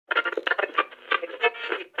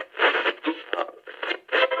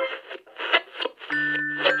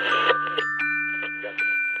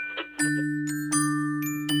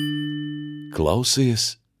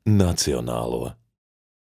Klausies Nacionālo.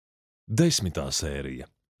 10.sērija.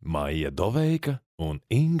 Maija Doveika un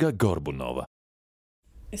Inga Gorbunova.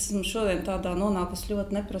 Es esmu šodien tādā nonākusi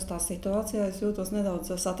ļoti neprastā situācijā. Es jūtos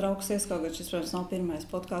nedaudz satraukusies, kaut gan šis, protams, nav pirmais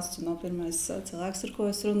podkāsts un nav pirmais cilvēks, ar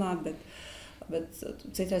ko es runāju, bet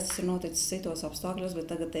citreiz tas ir noticis citos apstākļos,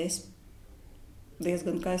 bet tagad es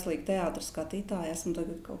diezgan kaislīgi teātris skatītāji. Esmu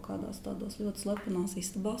tagad kaut kādās tādos ļoti slepenās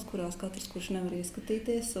istabās, kurās katrs, kurš nevar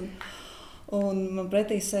ieskatīties. Un man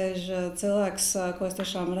pretī sēž cilvēks, ko es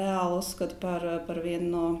tiešām reāli uzskatu par vienu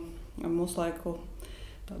no mūsu laiku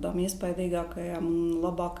tādām iespaidīgākajām un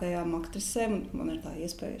labākajām aktrisēm. Man ir tā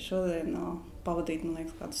iespēja šodien pavadīt, man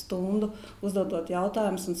liekas, kādu stundu, uzdodot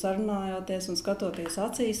jautājumus un sarunājoties un skatoties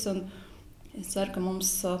acīs. Un es ceru, ka mums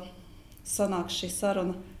sanāks šī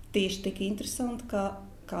saruna tieši tik interesanti, ka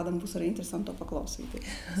kādam būs arī interesanti to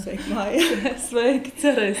paklausīties. Sveiki, Maija! Sveiki,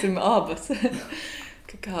 cerēsim abas!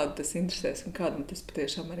 Ka kādu tas interesēs un kādam tas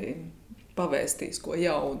patiešām arī pavēstīs ko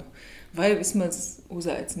jaunu. Vai vismaz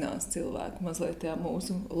uzaicinās cilvēku mazliet tajā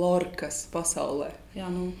mūsu Lorkas pasaulē. Jā,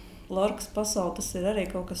 Lorkas pasaule tas ir arī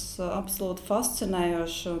kaut kas absolūti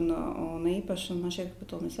fascinējošs un īpašs. Un man šķiet, ka par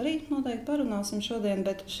to mēs arī noteikti parunāsim šodien,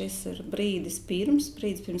 bet šis ir brīdis pirms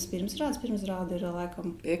pirmsrādes. Pirmsrāde ir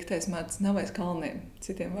laikam 5. mārts nav aiz kalniem,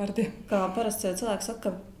 citiem vārdiem. Kā parasti cilvēks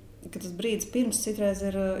saka, ka tas brīdis pirms citreiz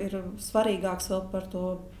ir svarīgāks vēl par to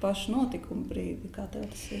pašu notikumu brīdi. Kā tev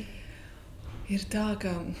tas ir? Ir tā,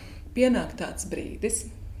 ka pienāk tāds brīdis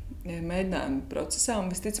mēģinājuma procesā,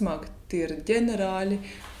 un visticamāk tie ir ģenerāļi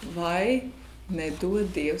vai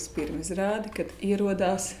nedod Dievs pirmizrādi, kad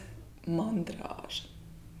ierodās mandrāža,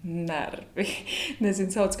 nervi, nezinu,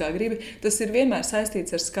 sauc kā gribi. Tas ir vienmēr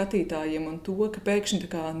saistīts ar skatītājiem un to, ka pēkšņi tā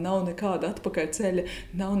kā nav nekāda atpakaļceļa,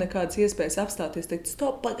 nav nekādas iespējas apstāties, teikt,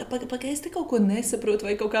 stop, paga, es te kaut ko nesaprotu,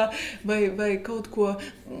 vai kaut kā, vai kaut ko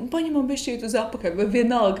paņemam bišķīt uz apakaļ, vai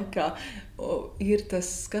vienalga kā. Ir tas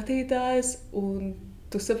skatītājs, un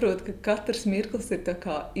tu saproti, ka katrs mirklis ir tā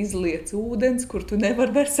kā izliets ūdens, kur tu nevar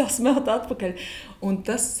vairs sasmelt atpakaļ. Un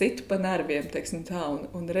tas sit pa nerviem, teiksim tā,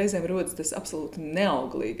 un reizēm rodas tas absolūti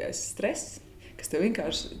neauglīgais stress, kas tev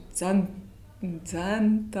vienkārši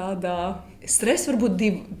dzen tādā. Stress var būt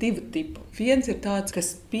divu tipu. Viens ir tāds,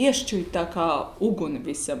 kas piešķuj tā kā uguni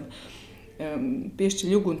visam.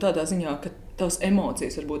 Piešķiļ uguni tādā ziņā, ka tavas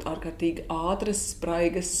emocijas var būt ārkārtīgi ātras,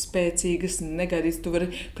 spraigas, spēcīgas, negaidītas. Tu vari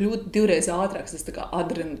kļūt 2 reizes ātrāks, tas tā kā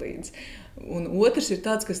adrenalīns. Un otrs ir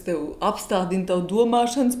tāds, kas tev apstādina tavu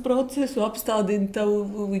domāšanas procesu, apstādina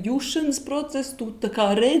tavu jušanas procesu. Tu tā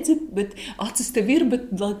kā redzi, bet acis tev ir,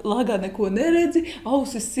 bet lāgā neko neredzi.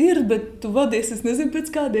 Ausis ir, bet tu vadies, es nezinu,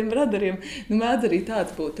 pēc kādiem radariem. Mēdz arī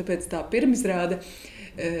tāds būt, tāpēc tā pirmizrāde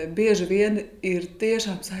bieži vien ir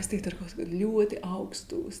tiešām saistīta ar kaut kādu ļoti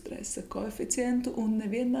augstu stresa koeficientu, un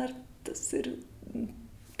nevienmēr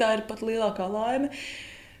tā ir pat lielākā laime.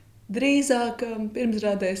 Drīzāk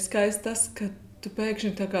pirmsrādē ir skaisti tas, ka tu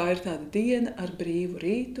pēkšņi tā kā ir tāda diena ar brīvu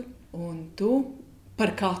rītu, un tu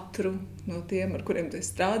par katru no tiem, ar kuriem tu esi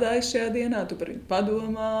strādājis šajā dienā, tu par viņu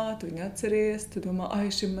padomā, tu viņu atceries, tu domā,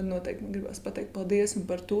 šim man noteikti gribas pateikt paldies un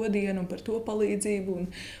par to dienu un par to palīdzību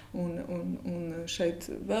un šeit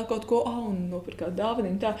vēl kaut ko, un nopirkt kādu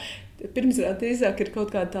dāvaniņu. Tā pirmsrāde drīzāk ir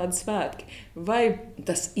kaut kāda tāda svētki. Vai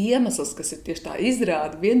tas iemesls, kas ir tieši tā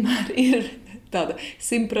izrāde, vienmēr ir tāda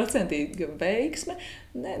 100% veiksme?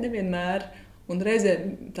 Nē, nevienmēr. Un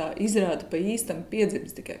reizēm tā izrāde pa īstam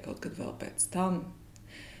piedzimst tikai kaut kad vēl pēc tam.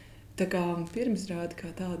 Tā kā pirmsrāde kā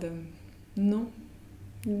tāda,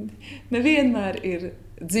 nevienmēr ir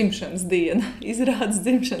dzimšanas diena, izrādes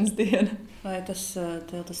dzimšanas diena. Vai tas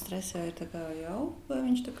stress jau ir tā kā jau, vai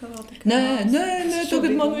viņš tā kā vēl tikai Nē,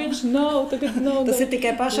 tagad man viņš nav. Tas ir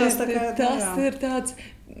tikai pašās tā kā... Tas ir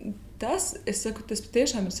tāds, es saku, tas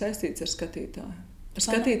tiešām ir saistīts ar skatītāju. Ar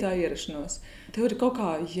skatītāju ierašanos. Tev ir kaut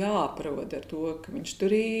kā jāparod ar to, ka viņš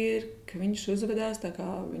tur ir, ka viņš uzvedās tā, kā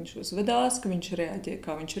viņš uzvedās, ka viņš reaģē,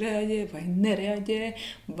 kā viņš reaģē, vai nereaģē,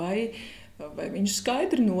 vai viņš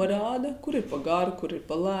skaidri norāda, kur ir pa garu, kur ir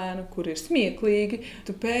pa lēnu, kur ir smieklīgi.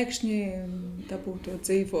 Tu pēkšņi dabū to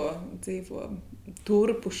dzīvo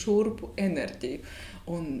turpu, šurpu enerģiju.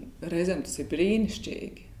 Un reizēm tas ir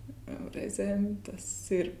brīnišķīgi, reizēm tas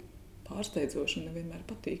ir pārsteidzoši un nevienmēr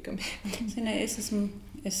patīkami. Zini,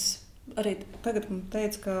 es arī tagad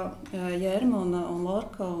teicu, ka Jērma un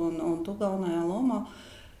Lorka un tu galvenajā lomā,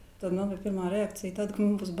 tad man bija pirmā reakcija tāda, ka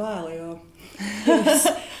man būs baili, jo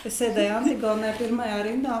es sēdēju Antigonē pirmajā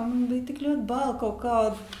rindā, man bija tik ļoti baili kaut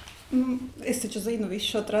kādu. Es taču zinu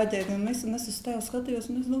visu šo traģēdiju, un es uz tevi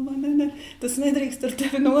skatījos, un es domāju, tas nedrīkst ar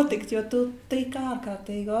tevi notikt, jo tu tik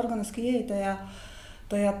ārkārtīgi organiski ieej tajā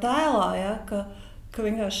tēlā, ja, ka ka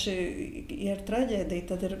vienkārši, ja ir traģēdija,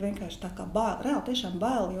 tad ir vienkārši tā kā bail, reāli tiešām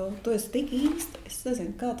bail, jo tu esi tik īsti. Es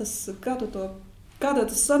nezinu, kā tas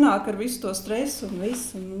sanāk ar visu to stresu un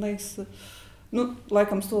visu, un liekas,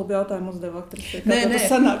 laikam stulbi jautājumu uzdeva aktrise. Kā tas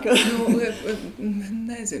sanāk?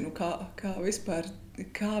 Nezinu, kā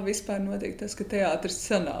vispār notiek tas, ka teātris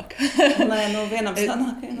sanāk. Vienam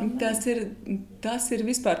sanāk, vienam Tas ir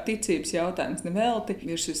vispār ticības jautājums. Nevelti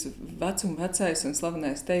ir šis vecais un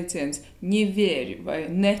slavenais teiciens "не верю" vai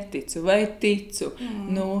 "neticu" vai "ticu".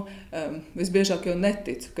 Visbiežāk jau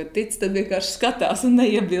neticu. Kad tic, tad vienkārši skatās un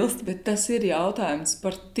neiebilst. Bet tas ir jautājums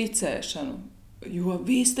par ticēšanu. Jo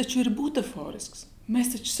viss taču ir butaforisks.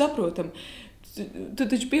 Mēs taču saprotam. Tu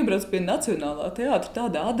taču piebrauc pie Nacionālā teātra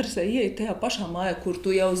tādā adresē, ieej tajā pašā mājā, kur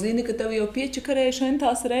tu jau zini, ka tev jau piečakarējuši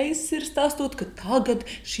entās reizes ir stāstot, ka tagad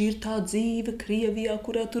šī ir tā dzīve Krievijā,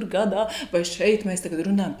 kurā tur gadā, vai šeit mēs tagad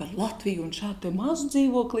runājam par Latviju un šādu te mazu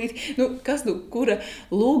dzīvoklīti. Kura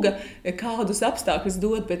lūga kādus apstākļus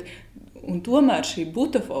dod, un tomēr šī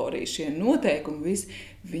butaforija, šie noteikumi,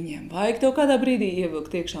 viņiem vajag tev kādā brīdī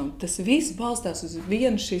ievilkt iekšā. Un tas viss balstās uz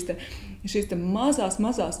vienu šīs te mazās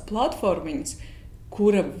platformiņas,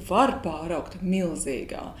 kura var pāraukt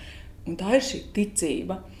milzīgā. Un tā ir šī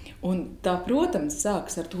ticība. Un tā, protams,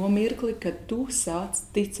 sāks ar to mirkli, kad tu sāc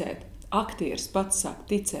ticēt. Aktieris pats sāk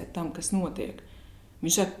ticēt tam, kas notiek.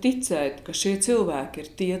 Viņš sāk ticēt, ka šie cilvēki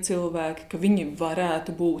ir tie cilvēki, ka viņi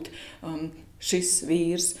varētu būt šis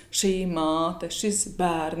vīrs, šī māte, šis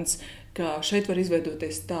bērns, ka šeit var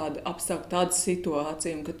izveidoties tāda apstākļa, tāda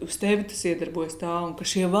situācija, un ka uz tevi tas iedarbojas tā, un ka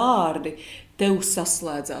šie vārdi tev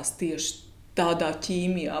saslēdzās tieši tādā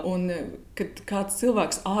ķīmijā. Un kad kāds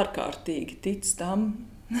cilvēks ārkārtīgi tic tam,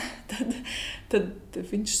 tad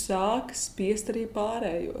viņš sāk spiest arī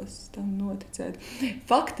pārējos tam noticēt.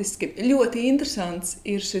 Faktiski ļoti interesants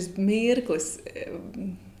ir šis mirklis.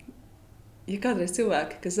 Ja kādreiz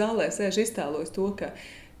cilvēki, kas zālē sēž, iztēlojas to, ka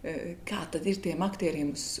kā tad ir tiem aktieriem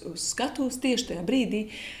uz skatuves tieši tajā brīdī,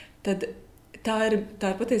 tad tā ir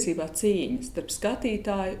patiesībā cīņa starp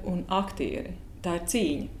skatītāju un aktieri. Tā ir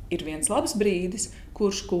cīņa. Ir viens labs brīdis,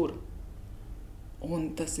 kurš kur. Un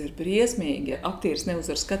tas ir briesmīgi, ja aktieris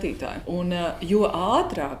neuzvar skatītāju. Un jo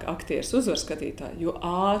ātrāk aktieris uzvar skatītāju, jo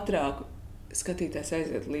ātrāk skatītājs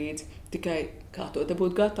aiziet līdzi. Tikai kā to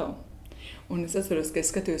dabūt gatavu. Un es atceros, ka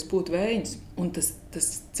es skatījos Pūtu vējiņus, un tas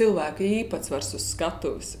cilvēka īpatsvars uz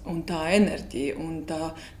skatuves, un tā enerģija, un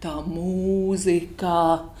tā mūzika,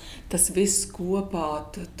 tas viss kopā,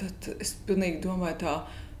 tad es pilnīgi domāju,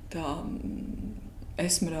 tā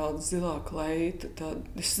esmeralda zilā kleita,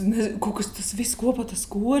 es nezinu, kaut kas tas viss kopā, tas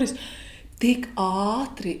koris, tik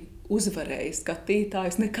ātri uzvarēja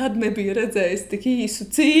skatītājs, nekad nebija redzējis tik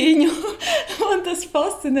īsu cīņu, un tas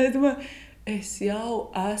fascinē, domāju, es jau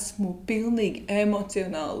esmu pilnīgi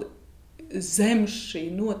emocionāli zem šī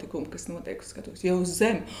notikuma, kas notiek uz skatuves, jau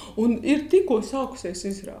zem, un ir tikko sākusies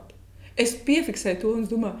izrāde. Es piefiksēju to un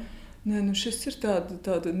domāju, šis ir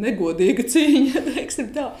tāda negodīga cīņa, teiksim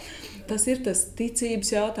tā. Tas ir tas ticības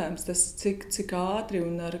jautājums, tas cik ātri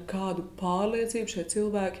un ar kādu pārliecību šie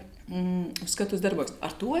cilvēki uz skatuves darbojas.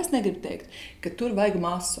 Ar to es negribu teikt, ka tur vajag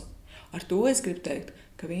masu. Ar to es gribu teikt,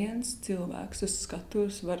 ka viens cilvēks uz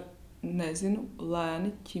skatuves var lēni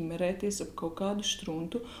ķimerēties ap kaut kādu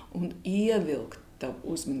štruntu un ievilkt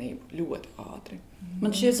tavu uzmanību ļoti ātri. Man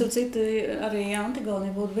šķiet, citi arī Antigone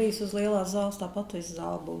būtu bijis uz lielās zāles, tāpat visu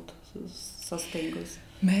zāli būtu sastīgusi.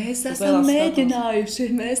 Mēs esam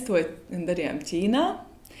mēģinājuši, mēs to darījām Ķīnā.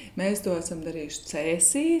 Mēs to esam darījuši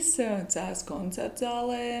Cēsīs koncertu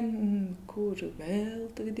zālē, kur vēl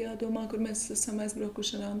tagad jādomā, kur mēs esam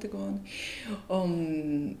aizbraukuši ar Antigoni.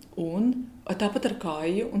 Un tāpat ar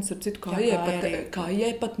Kaiju, un starp citu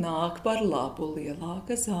Kaijai pat nāk par labu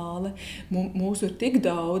lielāka zāle. Mūsu ir tik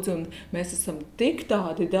daudz, un mēs esam tik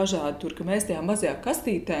tādi dažādi tur, ka mēs tajā mazajā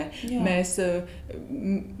kastītē,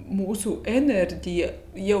 mūsu enerģija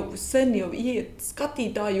jau sen iet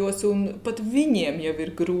skatītājos, un pat viņiem jau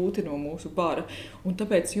ir grūti no mūsu bara. Un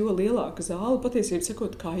tāpēc, jo lielāka zāle, patiesībā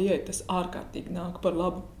sakot, Kaijai tas ārkārtīgi nāk par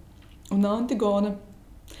labu. Un Antigone,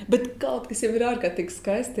 bet kaut kas jau ir ārkārtīgi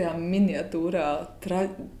skaistajā miniatūrā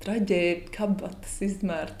kabatas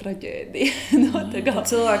izmēra traģēdija.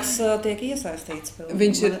 Cilvēks tiek iesaistīts.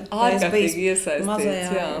 Viņš ir ārkārtīgi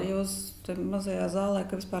iesaistīts. Mazajā zālē,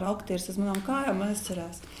 ka vispār aktieris uz manām kājām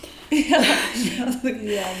aizcerās.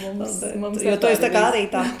 Jā, mums jo to es tā kā arī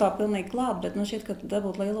tā pilnīgi klāt, bet šķiet, ka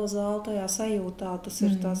dabūt lielo zāli tajā sajūtā, tas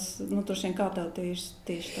ir tas, droši vien kā tev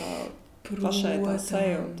tieši tā pašai tā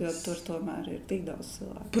sajūta, jo tur tomēr ir tik daudz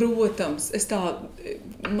cilvēku. Protams,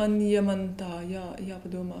 man tā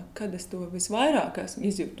jāpadomā, kad es to visvairāk esmu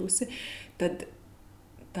izjutusi, tad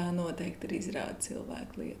tā noteikti ir izrāda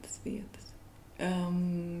cilvēku lietas vietas.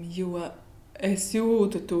 Jo es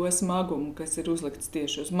jūtu to smagumu, kas ir uzlikts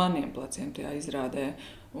tieši uz maniem pleciem tajā izrādē.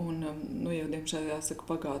 Un, jau diemžēl jāsaka,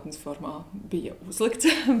 pagātnes formā bija uzlikts.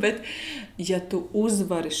 Bet, ja tu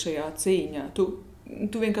uzvari šajā cīņā, tu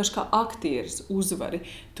vienkārši kā aktieris uzvari,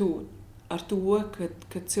 tu ar to,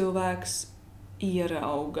 ka cilvēks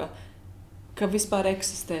ierauga, ka vispār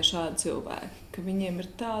eksistē šādi cilvēki, ka viņiem ir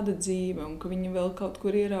tāda dzīve un ka viņi vēl kaut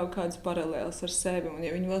kur ierauga kādas paralēlas ar sevi. Un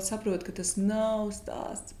ja viņi vēl saprot, ka tas nav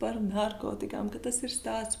stāsts par narkotikām, ka tas ir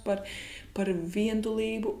stāsts par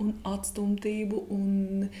vientulību un atstumtību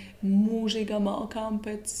un mūžīgām alkām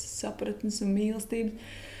pēc sapratnes un mīlestības.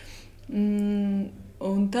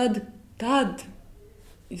 Un tad,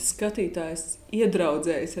 ja skatītājs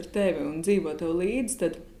iedraudzējas ar tevi un dzīvo tev līdzi,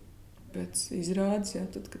 tad pēc izrādes,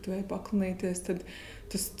 tad, kad tu ej paklinīties, tad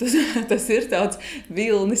tas ir tāds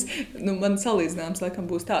vilnis. Man salīdzinājums laikam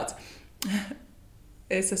būs tāds.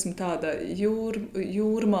 Es esmu tāda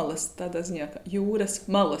jūrmalas, tādā ziņā, kā jūras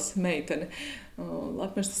malas meitene.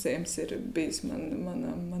 Latmežtasiems ir bijis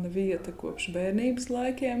mana vieta kopš bērnības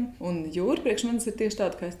laikiem. Un jūra priekš manis ir tieši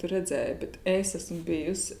tāda, kā es tur redzēju, bet es esmu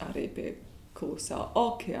bijusi arī pie klusā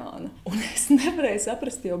okeāna. Un es nevarēju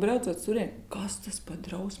saprast, jau braucot turien, kas tas par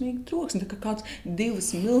drausmīgi troksni. Tā kā kāds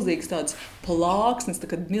divas milzīgas tādas plāksnes,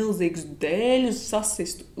 tā kā milzīgas dēļus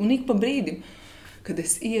sasistu. Un ik pa brīdim, kad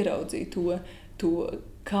es ieraudzīju to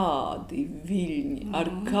kādi viļņi,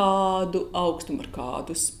 ar kādu augstumu, ar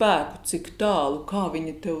kādu spēku, cik tālu, kā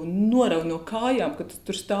viņi tev norauj no kājām, kad tu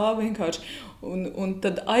tur stāv vienkārši un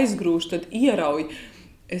tad aizgrūž, tad ierauj.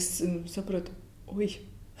 Es saprotu,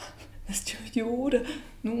 tas jau jūra,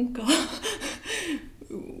 kā?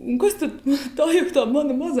 Un kas tad tā jau tā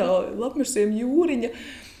mana mazā Latmežsiem jūriņa?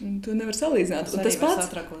 To nevar salīdzināt. Tas arī var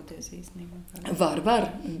satrakoties īstenībā. Var.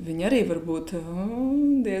 Viņa arī var būt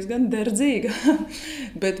diezgan derdzīga.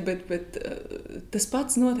 bet tas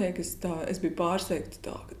pats notiek, es biju pārsteigta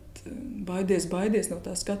tā, ka baidies no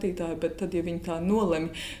tā skatītāja, bet tad, ja viņi tā nolemj,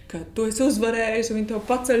 ka tu esi uzvarējis un viņi to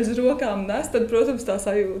paceļ uz rokām nes, tad, protams, tā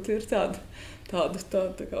sajūta ir tāda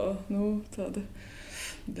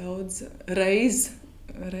daudz reiz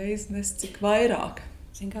nes cik vairāk.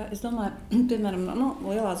 Es domāju, piemēram,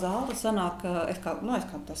 lielā zāle sanāk, es kā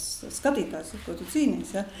tas skatītājs, ko tu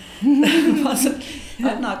cīnīs, ja?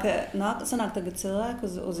 sanāk tagad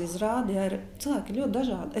cilvēki uz izrādi, ja ir cilvēki ļoti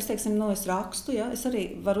dažādi. Es, teiksim, es rakstu, ja? Es arī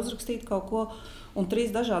varu uzrakstīt kaut ko, un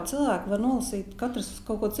 3 dažādi cilvēki var nolasīt katrs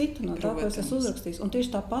kaut ko citu no tā, ko es esmu uzrakstījis. Un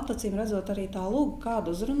tieši tāpat, acīm redzot, arī tā lūga,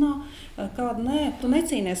 kādu uzrunā, kādu nē. Tu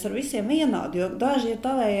necīnies ar visiem vienādi, jo daži ir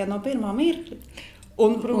tavējie no pirmā mirkļa.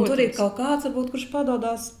 Un tur ir kaut kāds, varbūt, kurš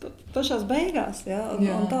padodās pašās beigās. Ja?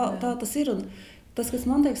 Un tā tas ir. Un tas, kas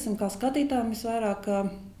man, teiksim, kā skatītājiem visvairāk,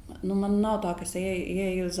 man nav tā, ka es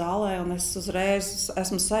ieju zālē un es uzreiz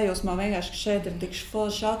esmu sajūsmā vienkārši, ka šeit ir tik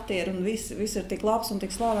forši aktieri un viss ir tik labs un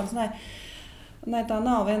tik slavens. Nē, tā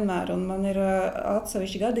nav vienmēr. Un man ir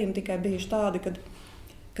atsevišķi gadījumi tikai bijuši tādi,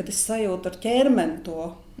 kad es sajūtu ar ķermeni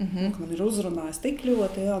to, ka man ir uzrunājis tik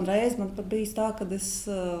ļoti, un reiz man pat bijis tā, kad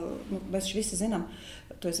mēs visi zinām,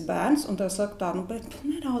 tu esi bērns, un tev saka tā, bet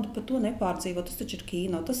neraudi par to nepārdzīvot, tas taču ir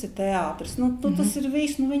kino, tas ir teātris, tas ir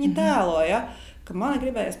viss, viņi tēlo, ja? Ka man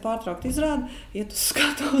gribējies pārtraukt izrādi, iet uz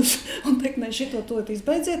skatos un teikt, ne, šito to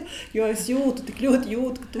izbeidziet, jo es tik ļoti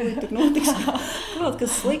jūtu, ka to tur notiks kaut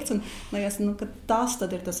kas slikts, un ka tas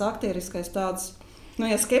tad ir tas aktieriskais tāds,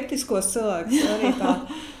 ja skeptiskos cilvēkus arī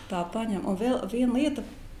tā paņem. Un vēl viena lieta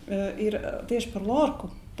ir tieši par lorku,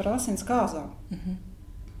 par asins kāzām.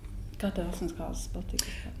 Kā tev asins kāzas patika?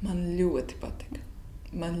 Man ļoti patika.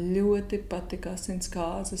 Man ļoti patika asins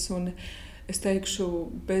kāzas, un es teikšu,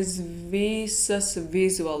 bez visas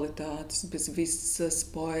vizualitātes, bez visas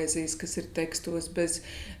poēzijas, kas ir tekstos,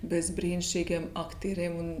 bez brīnišķīgiem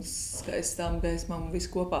aktieriem un skaistām gaismām un visu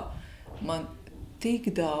kopā. Man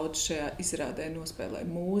tik daudz šajā izrādē nospēlē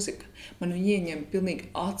mūzika. Man viņa ieņem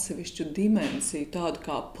pilnīgi atsevišķu dimensiju, tādu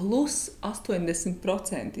kā plus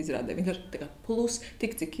 80% izrādē. Vienkārši tā kā plus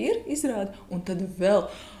tik, cik ir izrāde, un tad vēl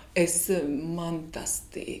man tas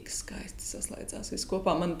tik skaisti saslēdzās visu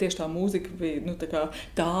kopā. Man tieši tā mūzika bija,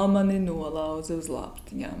 tā mani nolauza uz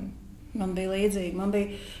lāptiņām. Man bija līdzīgi. Man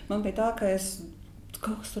bija tā, ka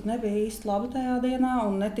kaut kas tur nebija īsti labi tajā dienā,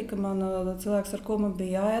 un netika man cilvēks, ar ko man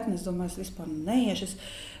bija jāiet, un es domāju, es vispār neiešu.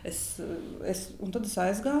 Un tad es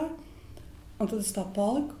aizgāju, un tad es tā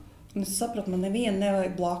paliku, un es sapratu, man nevienu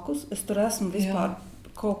nevajag blakus. Es tur esmu vispār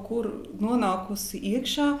kaut kur nonākusi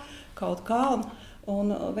iekšā, kaut kā, un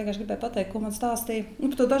vienkārši gribēju pateikt, ko man stāstīja,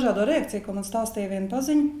 par to dažādo reakciju, ko man stāstīja viena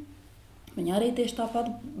paziņa. Viņa arī tieši tāpat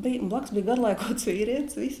bija, un blakus bija garlaikots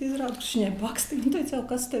vīrietis, visi izrāda, kurš viņai bakstīja, un teica,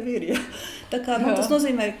 kas tev ir, ja? Tā kā, tas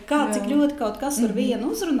nozīmē, cik ļoti kaut kas var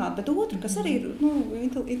vienu uzrunāt, bet otru, kas arī ir,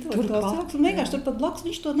 intelektuāls cilvēks, un vienkārši turpat blakus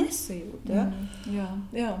viņš to nesajūt, ja?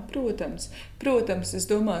 Jā, protams, es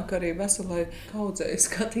domāju, ka arī veselai kaudzei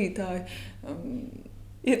skatītāji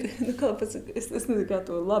ir, es nezinu, kā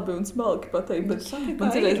to labi un smalki pateikt, bet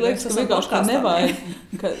man liekas,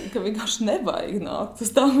 ka vienkārši nevajag nākt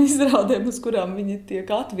uz tām izrādēm, uz kurām viņi tiek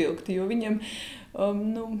atvilkti, jo viņiem,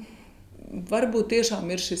 varbūt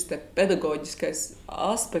tiešām ir šis te pedagoģiskais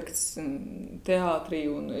aspekts teātrī,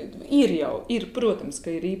 un ir, protams,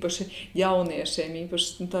 ka ir īpaši jauniešiem,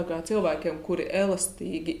 īpaši tā kā cilvēkiem, kuri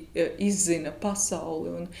elastīgi izzina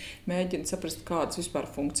pasauli un mēģina saprast, kādas vispār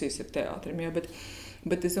funkcijas ir teātrim, ja,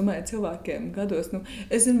 Bet es domāju, cilvēkiem gados,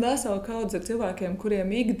 es zinu veselu kaudzi ar cilvēkiem, kuriem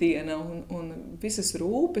ikdiena un visas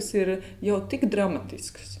rūpes ir jau tik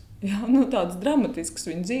dramatiskas. Jā, tādas dramatiskas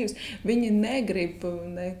viņu dzīves. Viņi negrib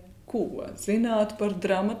neko zināt par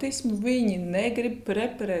dramatismu, viņi negrib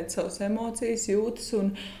preparēt savas emocijas, jūtas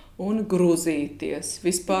un grūzīties.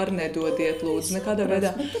 Vispār nedodiet, lūdzu, nekādā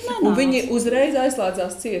veidā. Un viņi uzreiz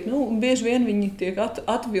aizslēdzās ciet. Bieži vien viņi tiek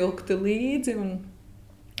atvilkti līdzi un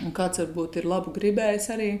kāds varbūt ir labu gribējis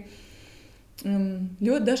arī.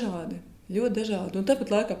 Ļoti dažādi. Un tāpat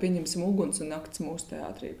laikā pieņemsim Uguns un nakts mūsu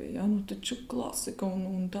teātrī bija. Ja? Taču klasika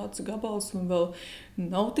un tāds gabals un vēl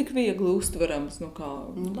nav tik viegli uztverams,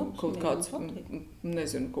 kaut kāds,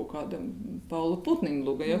 nezinu, kaut kāda Paula Putniņa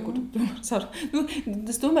luga, ja? Kur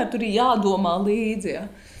tas tomēr tur ir jādomā līdzi. Ja?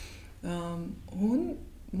 Un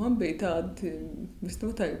man bija tādi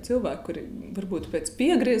visnotaļ cilvēki, kuri varbūt pēc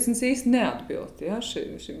piegrieznes īsti neatbilst, ja?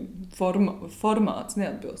 Šim formāts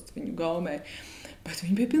neatbilst viņu gaumei, bet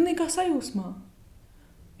viņi bija pilnīgā sajūsmā.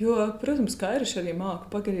 Jo, protams, Kairiši arī māku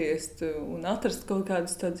pagriezt un atrast kaut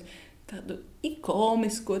kādus tādu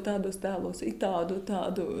ikomisko tādos tēlos,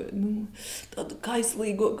 tādu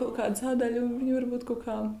kaislīgo kaut kādu sādaļu, un viņi varbūt kaut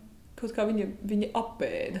kā viņi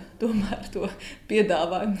apēda, tomēr to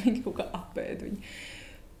piedāvājumu, viņi kaut kā apēda viņi.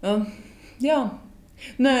 Jā,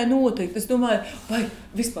 nē, noteikti. Es domāju, vai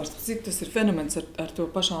vispār, cik tas ir fenomens ar to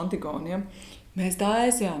pašu Antigonu, ja? Mēs tā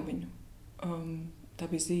aizjām viņu. Tā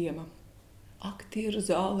bija ziema. Aktieru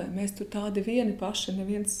zālē. Mēs tur tādi vieni paši,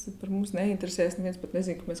 neviens par mums neinteresēs, neviens pat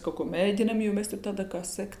nezin, ka mēs kaut ko mēģinam, jo mēs tur tādā kā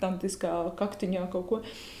sektantiskā kaktiņā kaut ko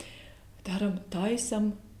daram,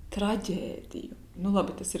 taisam traģēdiju.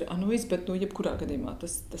 Labi, tas ir anuiz, bet jebkurā gadījumā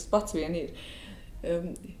tas pats vien ir.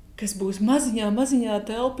 Kas būs maziņā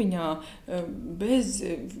telpiņā, bez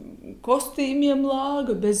kostīmiem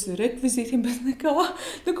lāga, bez rekvizītiem, bez nekā.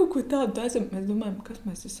 Kaut ko tādu taisam. Mēs domājam, kas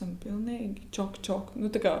mēs esam pilnīgi čok.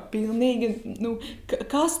 Tā kā pilnīgi,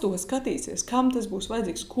 kas to skatīsies, kam tas būs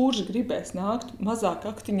vajadzīgs, kurš gribēs nākt mazāk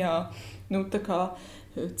aktiņā, tā kā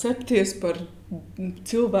cepties par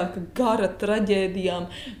cilvēka gara traģēdijām,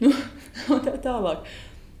 tā tālāk.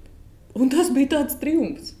 Un tas bija tāds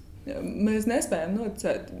triumfs. Mēs nespējam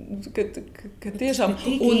noticēt, ka tiešām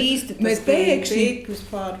mēs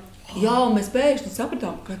pēkšņi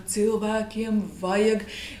sapratām, ka cilvēkiem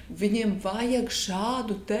viņiem vajag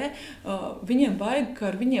šādu viņiem vajag, ka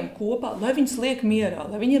ar viņiem kopā, lai viņus liek mierā,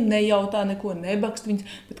 lai viņiem nejautā neko, nebakst viņus,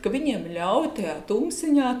 bet ka viņiem ļauj tajā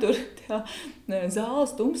tumsiņā,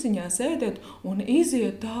 zāles tumsiņā sēdēt un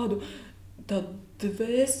iziet tādu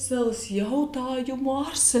dvēseles jautājumu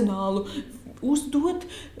arsenālu, uzdot,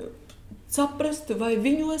 saprast, vai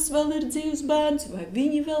viņos vēl ir dzīvs bērns, vai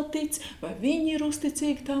viņi vēl tic, vai viņi ir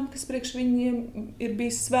uzticīgi tam, kas priekš viņiem ir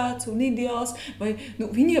bijis svēts un ideāls, vai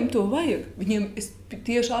viņiem to vajag. Es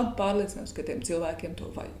tiešām pārliecināts, ka tiem cilvēkiem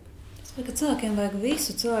to vajag. Es domāju, ka cilvēkiem vajag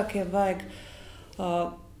visu, cilvēkiem vajag...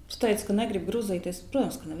 Tu teici, ka negrib gruzīties.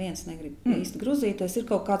 Protams, ka neviens negrib īsti gruzīties. Ir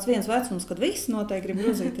kaut kāds viens vecums, kad visi noteikti grib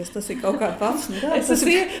gruzīties. Tas ir kaut kā pats. Es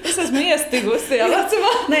esmu iestigusi tajā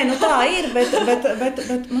vecumā. Nē, tā ir, bet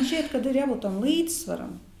man šķiet, ka ir jābūt tam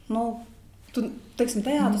līdzsvaram. Teiksim,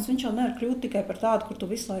 teātris, viņš jau nevar kļūt tikai par tādu, kur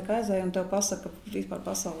tu visu laiku aizēji un tev pasaka, ka vispār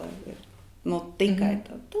pasaulē ir tikai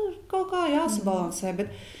tā. Tur kaut kā jāsabalansē,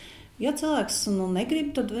 bet ja cilvēks negrib,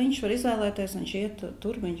 tad viņš var izvēlēties, viņš iet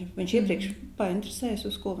tur, viņš iepriekš painteresējas,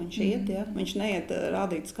 uz ko viņš iet, ja? Viņš neiet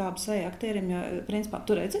rādīt skābu seju aktierim, ja principā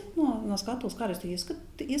tu redzi no skatuves, kā es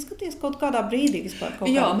ieskaties kaut kādā brīdī vispār kaut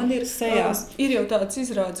kā man ir sejās. Ir jau tāds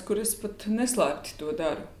izrādes, kur es pat neslēpti to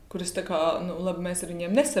daru, kur es tā kā, labi, mēs ar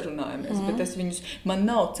viņiem nesarunājamies, bet man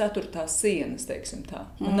nav ceturtās sienas, teiksim tā.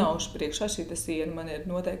 Man nav priekšā šī siena, man ir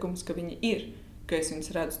noteikums, ka viņi ir. Ka es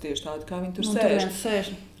viņus redzu tieši tādu, kā viņi tur sēž.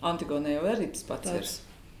 Antigonē jau arī tas pats ir.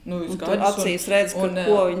 Un tur acīs redz, ko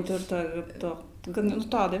viņi tur tā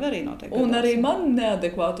Tādi arī notiek. Un arī man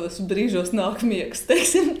neadekvātos brīžos nāk miegs,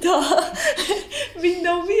 teiksim tā. Viņi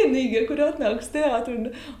nav vienīgie, kur atnāk uz teātru,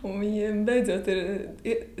 un viņiem beidzot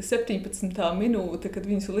ir 17. minūte, kad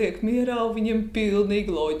viņus liek mierā, un viņiem pilnīgi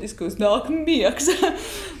loģiski uznāk miegs.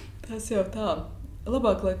 Tas jau tā.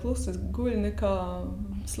 Labāk, lai klusi guļ, nekā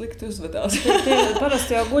slikti uzvedās.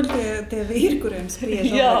 Parasti jau guļ tie vīri, kuriem spriež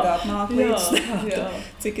obligāti nāk līdz.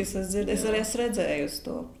 Cik es dzirdēju, es arī esmu redzējusi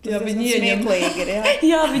to. Tas smieklīgi ir, jā.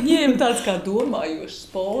 Jā, viņiem tāds kā domājošs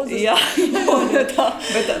pozas. Jā,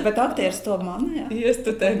 bet aktieris to manā, jā.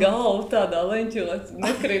 Iestutē galvu tādā leņķī, lai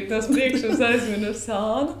nekrīt no priekšu uz aizminu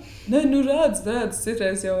sānu. Nē, redz,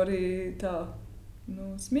 citreiz jau arī tā.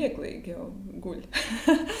 Smieklīgi jau guļ.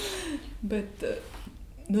 Bet,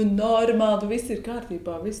 normāli, viss ir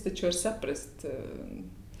kārtībā, viss taču var saprast.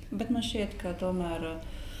 Bet man šķiet, ka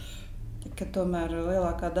tomēr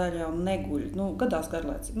lielākā daļa jau neguļ. Gadās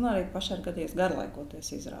garlaicīgi. Arī paši ar gadījies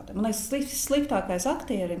garlaikoties izrādē. Man liekas, sliktākais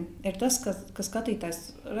aktierim ir tas, ka skatītājs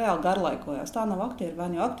reāli garlaikojās. Tā nav aktieri,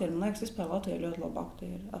 vai jau aktieri, man liekas, vispār Latvijā ļoti labi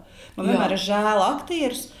aktieri. Man vienmēr ir žēl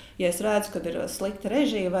aktierus, ja es redzu, kad ir slikta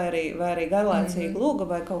režija vai arī garlaicīga luga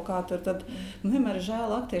vai kaut kā tur, tad man vienmēr ir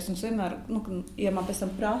žēl aktieris. Un es vienmēr, ja man pēc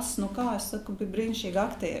tam prasa, kā es saku, bija brīnišķīgi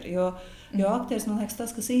aktieri, jo aktieris, man liekas,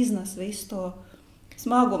 tas, kas iznes visu to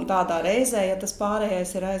smagumu tādā reizē, ja tas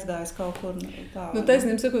pārējais ir aizgājis kaut kur tā.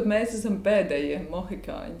 Taisnība sakot, mēs esam pēdējie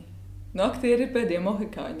mohikāņi. Aktieri ir pēdējie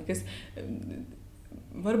mohikāņi, kas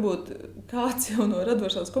varbūt kāds jau no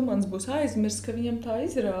radošās komandas būs aizmirst, ka viņam tā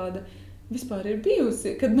izrāda vispār ir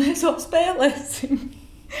bijusi, kad mēs vēl spēlēsim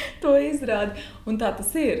to izrādi. Un tā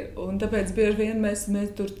tas ir. Un tāpēc bieži vien mēs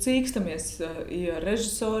tur cīkstamies ar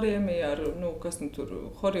režisoriem, ar tur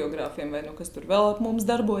horeogrāfiem vai kas tur vēl ap mums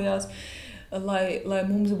darbojās, lai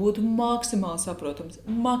mums būtu maksimāli saprotams,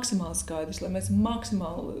 maksimāli skaidrs, lai mēs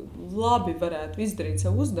maksimāli labi varētu izdarīt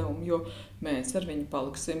savu uzdevumu, jo mēs ar viņu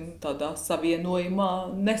paliksim tādā savienojumā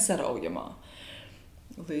nesaraujamā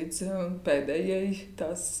līdz pēdējai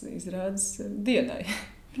tās izrādes dienai.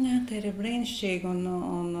 Jā, tie ir brīnišķīgi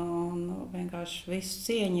un vienkārši visu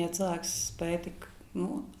cieņu, ja cilvēks spēj tik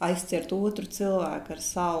aizķert otru cilvēku ar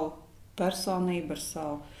savu personību, ar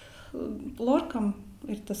savu. Lorkam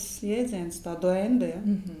ir tas jēdziens, tā duende, ja?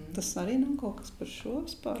 Tas arī nav kaut kas par šo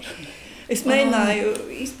vispār. Es mēģināju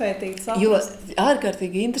izpētīt saprast. Jo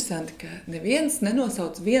ārkārtīgi interesanti, ka neviens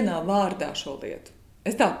nenosauc vienā vārdā šo lietu.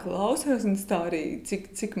 Es tā klausījos, un es tā arī,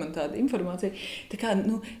 cik man tāda informācija, tā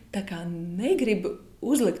kā negribu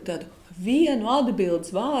uzlikt tādu vienu atbildes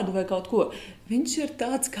vārdu vai kaut ko. Viņš ir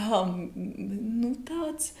tāds kā,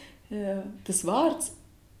 tas vārds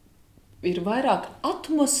ir vairāk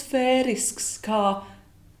atmosfērisks kā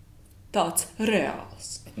tāds reāls.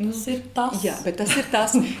 Tas ir tas. Jā, bet tas ir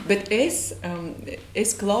tas. Bet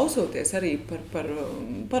es klausoties arī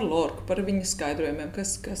par Lorku, par viņa skaidrojumiem,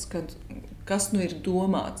 kas ir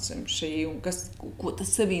domāts šī un ko tas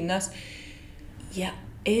sevī nes. Ja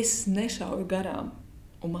es nešauju garām,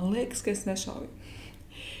 un man liekas, ka es nešauju,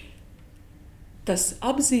 tas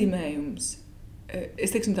apzīmējums,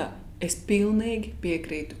 es pilnīgi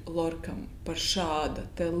piekrītu Lorkam par šāda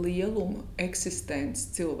te lielumu eksistenci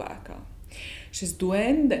cilvēkā. Šis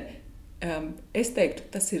duende, es teiktu,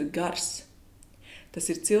 tas ir gars. Tas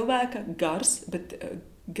ir cilvēka gars, bet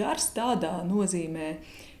gars tādā nozīmē,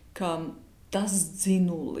 ka tas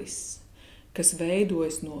dzinulis, kas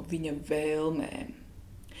veidojas no viņa vēlmēm,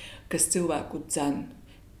 kas cilvēku dzen,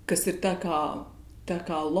 kas ir tā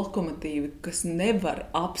kā lokomotīva, kas nevar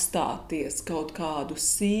apstāties kaut kādu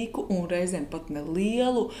sīku un reizēm pat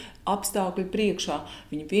nelielu apstākļu priekšā.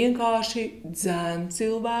 Viņi vienkārši dzen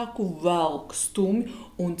cilvēku, velk, stumj,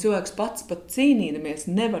 un cilvēks pats pat cīnīdamies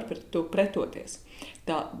nevar pret to pretoties.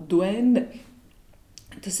 Tā duende,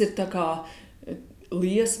 tas ir tā kā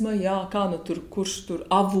liesma, kā kurš tur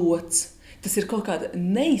avots. Tas ir kaut kāda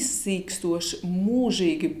neizsīkstoša,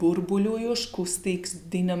 mūžīgi burbuļojošs, kustīgs,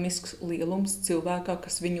 dinamisks lielums cilvēkā,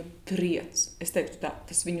 kas viņu triec. Es teiktu tā,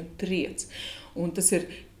 tas viņu triec. Un tas ir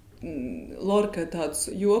Lorka tāds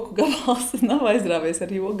joku gabals, nav aizrāvies ar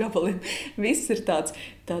joku gabaliem. Viss ir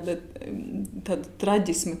tāda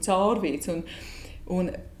traģisma caurvīts. Un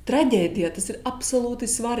traģēdijā tas ir absolūti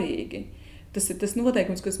svarīgi. Tas ir tas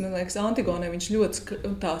noteikums, kas, man liekas, Antigonē viņš ļoti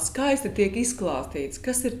tā skaisti tiek izklāstīts.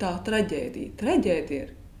 Kas ir tā traģēdija? Traģēdija ir,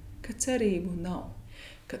 ka cerību nav.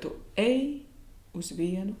 Ka tu ej uz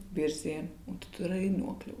vienu virzienu, un tu tur arī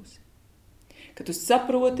nokļūsi. Ka tu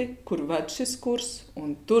saproti, kur ved šis kurs,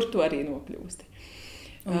 un tur tu arī nokļūsti.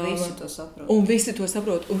 Un visi to saprot. Un visi to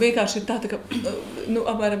saprot. Un vienkārši ir tā ka,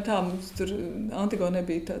 apmēram tā, mums tur Antigonē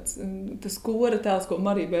bija tas kora tēls, ko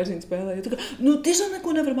Marija Bērziņa spēlēja. Tā kā, tiešām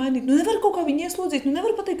neko nevar mainīt. Nevar kaut kā viņu ieslodzīt,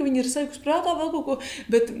 nevar pateikt, ka viņi ir sekus prātā vēl kaut ko.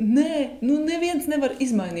 Bet nē, neviens nevar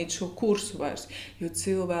izmainīt šo kursu vairs. Jo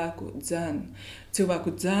cilvēku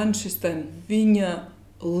dzen šis viņa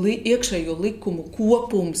iekšējo likumu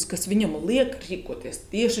kopums, kas viņam liek rīkoties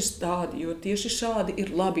tieši tādi, jo tieši šādi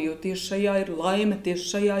ir labi, jo tieši šajā ir laime, tieši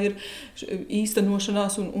šajā ir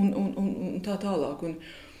īstenošanās un tā tālāk.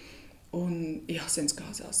 Un jāsens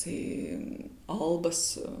kāzās Albas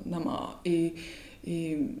namā,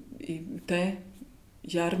 te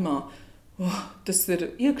Jarmā. Tas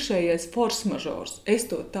ir iekšējais force mažors. Es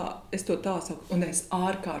to tā saku, un es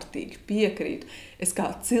ārkārtīgi piekrītu. Es kā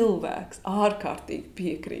cilvēks ārkārtīgi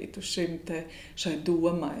piekrītu šai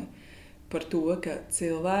domai par to, ka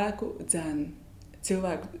cilvēku dzen.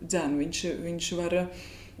 Viņš var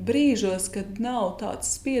brīžos, kad nav tāds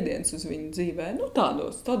spiediens uz viņu dzīvē,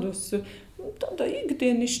 tādā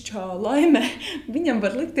ikdienišķā laimē, viņam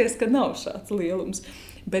var likties, ka nav šāds lielums.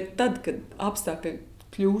 Bet tad, kad apstākļi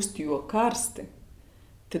kļūst jo karsti,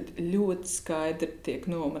 tad ļoti skaidri tiek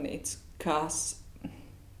nomanīts, kas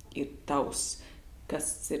ir tavs, kas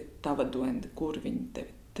ir tava doenda, kur viņi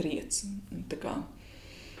tevi triec.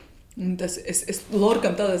 Un tas, es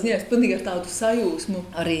Lorkam tādā ziņā, es pilnīgi ar tādu sajūsmu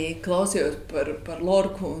arī klausījos par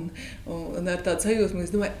Lorku un ar tādu sajūsmu,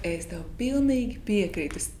 es domāju, es tev pilnīgi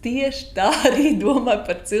piekrītu. Es tieši tā arī domāju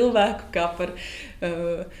par cilvēku kā par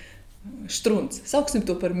štrunci. Sauksim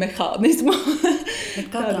to par mehānismu. Bet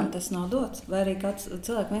katram tas nav dots? Vai arī kāds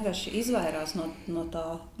cilvēks vienkārši izvairās no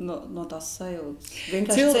tās sajūtas?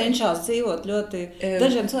 Vienkārši cenšas dzīvot ļoti...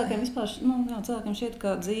 Dažiem cilvēkiem vispār, cilvēkiem šķiet,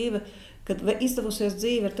 ka dzīve, kad izdevusies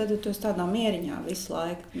dzīve, tad tu esi tādā mieriņā visu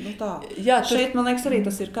laiku. Šeit, man liekas, arī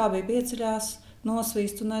tas ir kā bija pieceļās,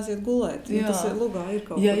 nosvīst un aiziet gulēt. Tas ir lugā, ir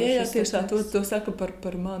kaut Jā, tiešā, to saka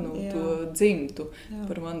par manu to dzimtu,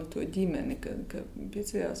 par manu to ģimeni, ka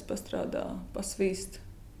pieceļās pastrādā, pasvīst,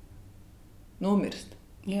 nomirst.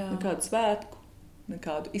 Nekādu svētku,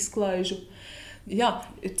 nekādu izklaižu. Jā,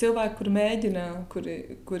 ir cilvēki, kuri mēģina,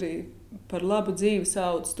 kuri par labu dzīvi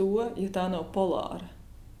sauc to, ja tā nav polāra,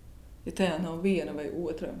 ja tajā nav viena vai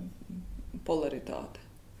otra polaritāte.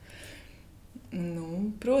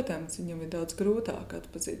 Protams, viņam ir daudz grūtāk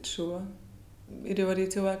atpazīt šo. Ir jau arī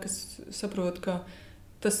cilvēki, kas saprot, ka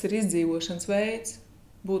tas ir izdzīvošanas veids,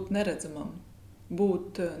 būt neredzamam,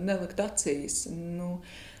 būt nelikt acīs.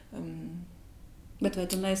 Bet vai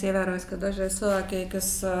tu neesi ievērojis, ka dažreiz cilvēki,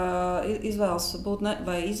 kas izvēlas būt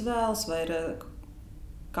vai ir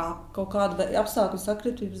kaut kāda apstākļu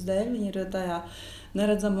sakritības dēļ, viņi ir tajā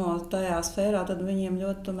neredzamo tajā sfērā, tad viņiem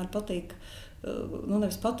ļoti tomēr patīk,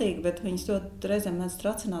 nevis patīk, bet viņus ļoti reizēm mēdz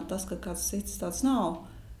tracināt tas, ka kāds cits tāds nav,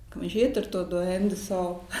 ka viņš ietur to doendu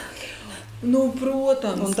savu.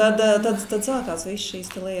 Protams. Un tad sākās viss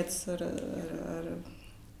šīs lietas ar...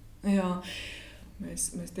 Jā,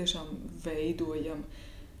 mēs tiešām veidojam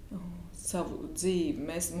savu dzīvi.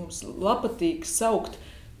 Mums patīk saukt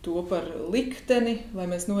to par likteni, lai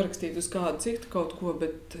mēs norakstītu uz kādu citu kaut ko,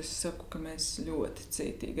 bet es saku, ka mēs ļoti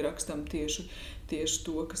cītīgi rakstam tieši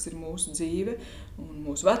to, kas ir mūsu dzīve, un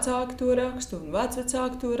mūsu vecāki to raksta, un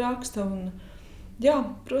vecvecāki to raksta, un jā,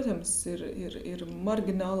 protams, ir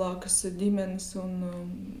marginālākas ģimenes un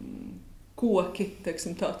koki,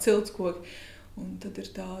 teiksim tā, ciltskoki, un tad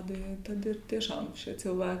ir tiešām šie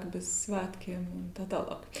cilvēki bez svētkiem un tā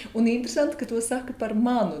tālāk. Un interesanti, ka to saka par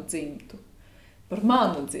manu dzimtu. Par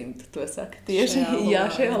manu dzimtu to saka tieši.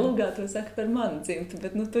 Šajā lugā to saka par manu dzimtu,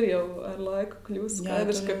 bet tur jau ar laiku kļūst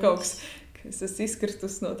skaidrs, ka kaut kas, ka es esmu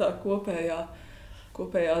izkristus no tā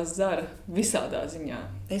kopējā zara visādā ziņā.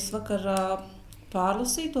 Es vakar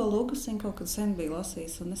pārlasīju to Lukasiņu, kaut kad sen biju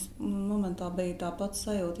lasījis, un es momentā bija tā pats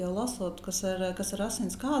sajūta, jau lasot, kas ar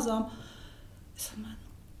asins kāzām. Es domāju,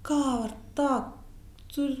 kā var tā?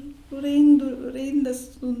 Tur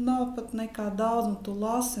rindas un nav pat nekā daudz, un tu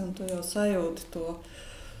lasi, un tu jau sajūti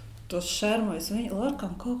to šermojas.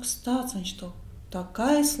 Lorkam kaut kas tāds, viņš to tā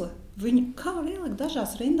kaisle, viņu kā var ielikt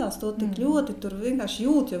dažās rindās, to tik ļoti tur vienkārši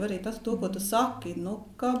jūt, jau arī tas to, ko tu saki,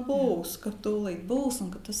 ka būs, ka tūlīt būs, un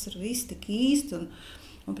ka tas ir viss tik īsti,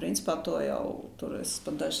 un principā to jau, tur es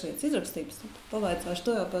pat dažas lietas izrakstības, pavaicāšu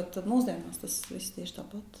to jau pat mūsdienās, tas viss tieši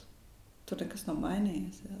tāpat. Tur nekas nav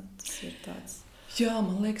mainījies, jā, tas ir tāds. Jā,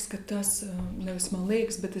 man liekas, ka tas, nevis man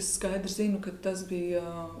liekas, bet es skaidri zinu, ka tas bija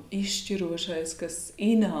izšķirošais, kas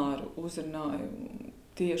Ināru uzrunāja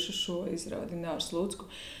tieši šo izrādi, Ināru Slucku.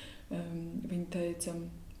 Viņa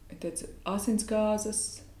teica asinskāzes,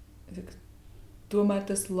 tomēr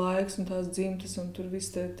tas laiks un tās dzimtas un tur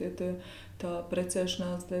viss tā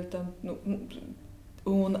precēšanās dēļ tam,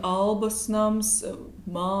 un Albas nams,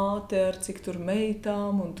 māte ar cik tur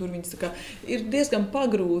meitām, un tur viņas tā kā ir diezgan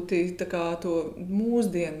pagrūti tā kā to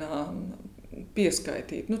mūsdienā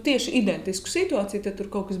pieskaitīt. Tieši identisku situāciju, tad tur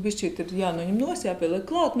kaut kas bišķīt ir jānoņem nos, jāpieliek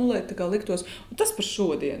klāt, lai tā kā liktos, un tas par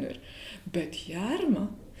šodienu ir. Bet Jērma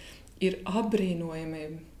ir apbrīnojami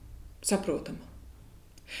saprotama.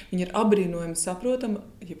 Viņa ir apbrīnojami saprotama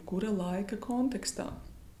jebkura laika kontekstā.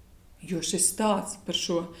 Jo šis stāsts par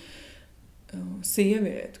šo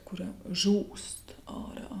sievieti, kura žūst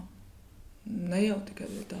ārā, ne jau tikai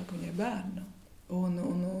tā, ka viņai bērna. Un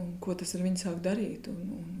ko tas ar viņu sāk darīt,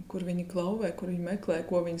 un kur viņi klauvē, kur viņi meklē,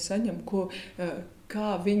 ko viņi saņem, kā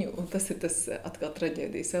viņu, un tas ir tas atkal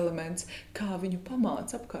traģēdijas elements, kā viņu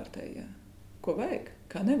pamāca apkārtējā. Ko vajag,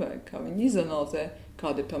 kā nevajag, kā viņi izanalizē,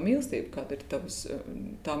 kāda ir tā mīlestība, kāda ir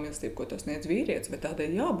tā mīlestība, ko tas sniedz vīrietis, vai tādai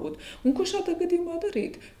jābūt. Un ko šādā gadījumā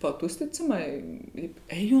darīt? Pat uzticamai,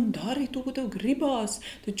 ej un dari to, ko tev gribās,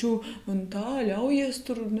 taču tā ļaujies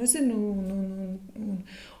tur, nezinu,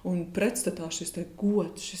 un pretstatā šis te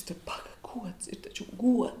gods, šis te gods, ir taču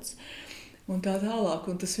gods. Un tā tālāk,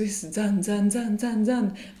 un tas viss dzen.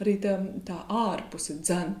 Arī tā ārpuse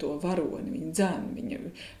dzen to varoni, viņi dzen,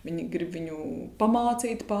 viņi grib viņu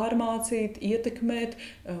pamācīt, pārmācīt, ietekmēt,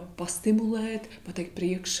 pastimulēt, pateikt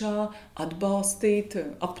priekšā, atbalstīt,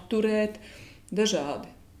 apturēt,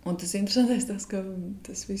 dažādi. Un tas interesantais tas, ka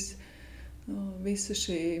tas viss, visa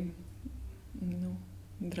šī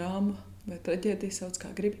drāma vai traģēdija sauc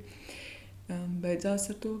kā gribi, beidzās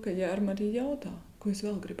ar to, ka Jērma arī jautā, ko jūs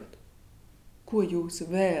vēl gribat? Ko jūs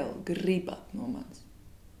vēl gribat no manis?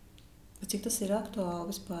 Cik tas ir aktuāli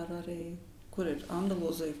vispār arī, kur ir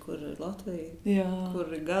Andalūzija, kur ir Latvija,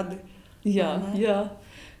 kur ir gadi? Jā.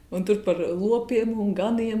 Un tur par lopiem un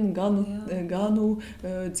ganiem, ganu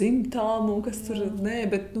dzimtām un kas tur,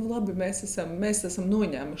 bet labi, mēs esam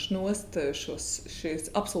noņēmuši nost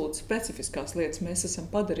šīs absolūti specifiskās lietas, mēs esam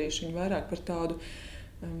padarījuši viņu vairāk par tādu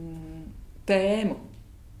tēmu,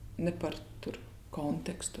 ne par tur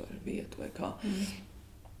kontekstu ar vietu vai kā.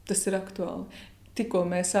 Tas ir aktuāli. Tikko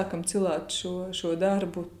mēs sākam cilāt šo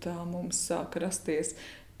darbu, tā mums sāka rasties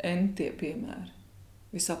entie piemēri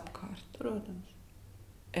visapkārt. Protams.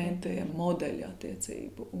 Entie modeļi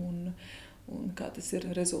attiecību un kā tas ir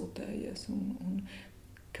rezultējies un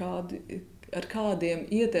ar kādiem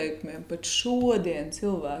ieteikumiem pat šodien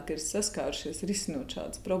cilvēki ir saskārušies risinot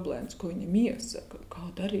šādas problēmas, ko viņam iesaka,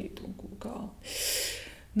 kā darīt un kā.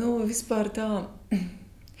 Vispār tā,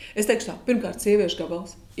 es teikšu tā, pirmkārt sieviešu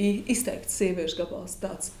gabals, izteikts sieviešu gabals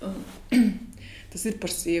tāds, tas ir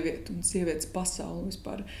par sievieti un sievietes pasauli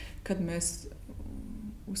vispār, kad mēs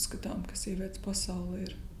uzskatām, ka sievietes pasaule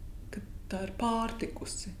ir, ka tā ir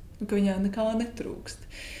pārtikusi, ka viņā nekā netrūkst.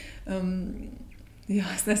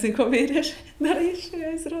 Es nezinu, ko vīrieši darījuši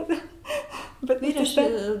šajā izrādē. Bet vīrieši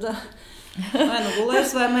vai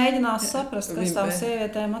gulēs vai mēģinās saprast, kas tām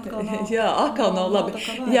sievietēm atkal nav. Jā, atkal nav labi.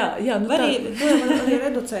 Arī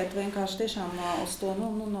reducēt vienkārši tiešām uz to,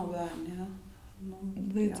 nav bērni, jā.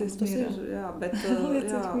 Liecies mierā.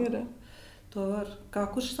 Liecies mierā. To var, kā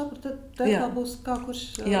kurš saprata, tā būs, kā kurš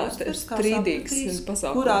uztvers, kā strīdīgs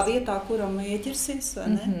pasākums. Kurā vietā, kuram ieķirsīs, vai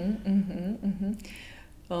ne?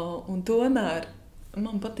 Un tomēr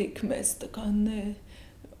man patīk, ka mēs tā kā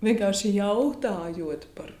vienkārši jautājot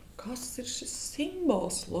par kas ir šis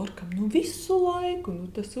simbols Lorkam? Visu laiku,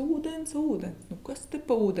 tas ūdens, kas te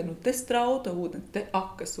pa ūdeni, te strauta ūdens, te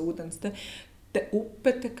akas ūdens, te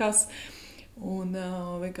upe, te kas. Un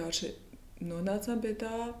vienkārši nonācām pie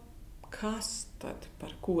tā, kas tad,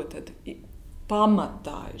 par ko tad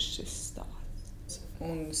pamatā ir šis stāsts.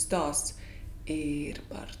 Un stāsts ir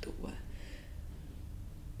par to.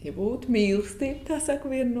 Ja būtu mīlestība, kā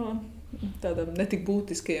saka viena no tādām netik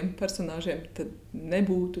būtiskajiem personāžiem, tad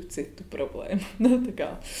nebūtu citu problēmu.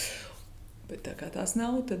 Bet tā kā tās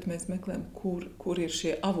nav, tad mēs meklējam, kur ir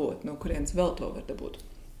šie avoti, no kurienes vēl to var dabūt.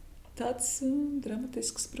 Tāds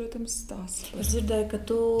dramatisks, protams, stāsts. Es dzirdēju, ka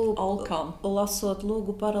tu alkām lasot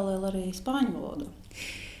lūgu paralēli arī spāņu valodu.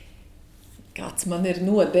 Kāds man ir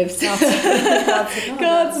nodevis.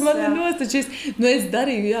 Kāds man ir nodevis. Es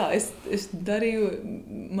darīju, es darīju,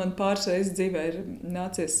 man pāršreiz dzīvē ir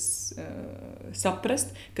nācies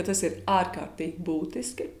saprast, ka tas ir ārkārtīgi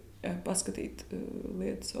būtiski paskatīt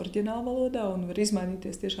lietas oriģināla valodā un var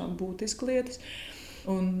izmainīties tiešām būtiski lietas.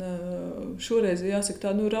 Un šoreiz jāsaka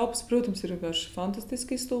tā, Raups, protams, ir vienkārši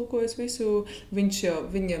fantastiski iztulkojis visu.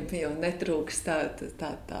 Viņam jau netrūks tā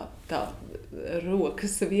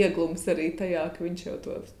rokas vieglums arī tajā, ka viņš jau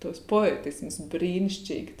tos poetismus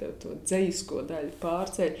brīnišķīgi, to dzejisko daļu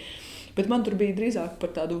pārceļ. Bet man tur bija drīzāk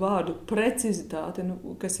par tādu vārdu precizitāti,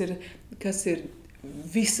 kas ir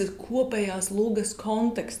visa kopējās lugas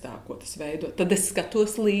kontekstā, ko tas veido. Tad es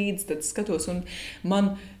skatos līdzi, un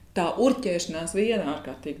man tā urķēšanās viena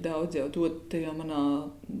ārkārtīgi daudz jau dod tajā manā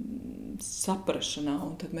saprašanā,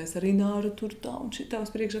 un tad mēs arī Nāra tur tā un šitā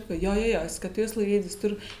uz priekšu apkārt. Jā, es skatījos līdzi, es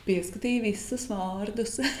tur pieskatīju visus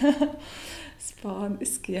vārdus.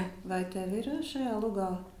 Spāniski, jā. Vai tev ir šajā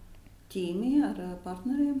lugā ķīmija ar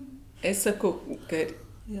partneriem? Es saku, ka ir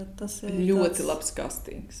ļoti labs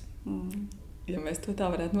kastings. Ja mēs to tā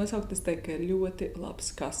varētu nosaukt, es teiktu, ka ir ļoti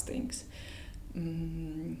labs kastings.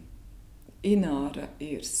 Ināra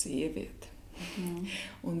ir sieviete,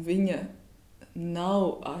 un viņa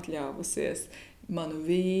nav atļāvusies manu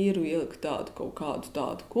vīru ielikt kaut kādu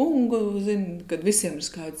tādu kungu, kad visiem ir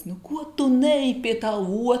skaidrs, ko tu neej pie tā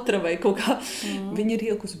otra vai kaut kā. Viņa ir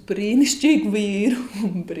ielikusi brīnišķīgu vīru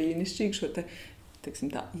un brīnišķīgu šo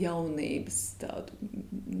teiksim tā, jaunības tādu,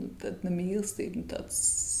 mīlestību,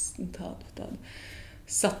 tādu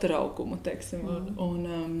satraukumu, teiksim, un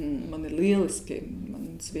man ir lieliski,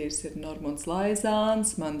 mans vīrs ir Normons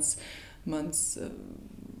Laizāns, mans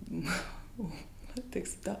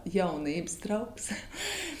teiksim tā, jaunības draugs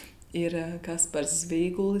ir Kaspars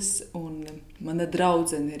Zvīgulis, un mana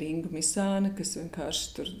draudzene ir Inga Misāne, kas vienkārši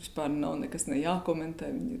tur vispār nav nekas nejākomentē,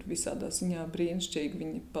 viņa ir visādā ziņā brīnišķīgi,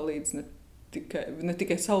 viņa palīdz ne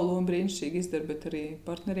tikai savu lomu brīnišķīgi izdara, bet arī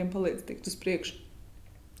partneriem palīdz tikt uz priekšu.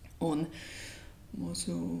 Un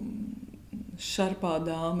mūsu šarpā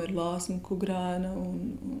dāma ir Lāsma Kugrēna,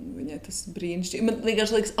 un viņai tas brīnišķīgi. Man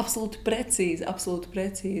liekas absolūti precīzi.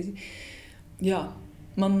 Jā,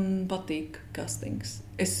 man patīk kastings.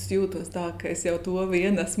 Es jūtos tā, ka es jau to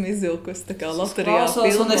vienu esmu izvilkusi tā kā loterijā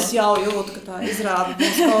filmā. Un es jau jūtu, ka tā izrāda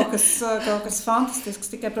būs kaut kas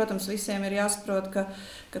fantastisks. Tikai, protams, visiem ir jāsaprot, ka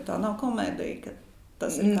tā nav komēdija, ka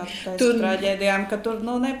tas ir kā traģēdijām, ka tur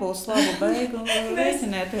nebūs labu beigu,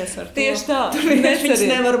 rēķinieties ar to. Tieši tā. Viņas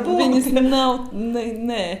nevar būt. Viņas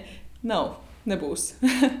nebūs.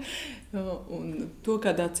 Un to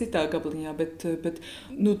kādā citā gabaliņā, bet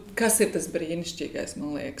kas ir tas brīnišķīgais,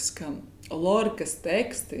 man liekas, ka Lorkas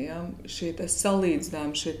teksti, ja, šie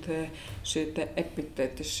salīdzinājumi, šie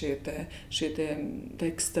epiteti, šie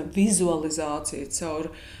teksta vizualizācija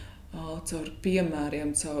caur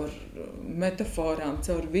piemēriem, caur metaforām,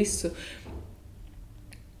 caur visu,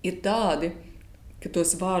 ir tādi, ka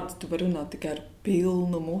tos vārdus tu vari runāt tikai ar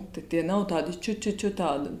pilnu muti. Tie nav tādi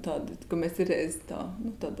tādi, ka mēs ir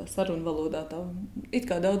tādā sarunu valodā it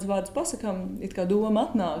kā daudz vārdus pasakām, it kā doma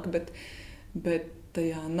atnāk, bet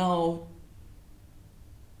tajā nav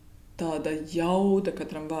tāda jauda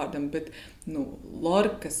katram vārdam, bet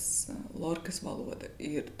Lorkas valoda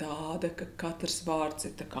ir tāda, ka katrs vārds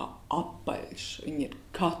ir tā kā apaļš. Viņi ir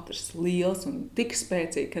katrs liels un tik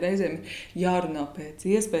spēcīgi, ka reizēm jārunā pēc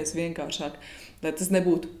iespējas vienkāršāk, lai tas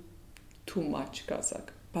nebūtu too much, kā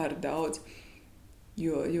saka, par daudz.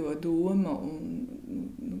 Jo doma un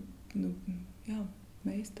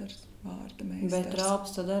meistars, vārda meistars. Bet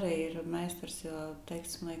Raups tad arī ir meistars, jo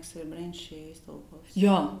teksts, man liekas, ir brīnišķīgi iztulkots.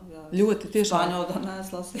 Jā, ļoti tiešām. Spāņodā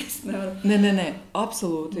neesmu lasījis, nevaru. Nē,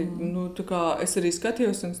 absolūti. Tā kā es arī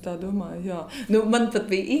skatījos un tā domāju, jā. Man pat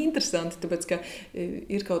bija interesanti, tāpēc, ka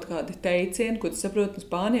ir kaut kādi teicieni, ko tu saproti,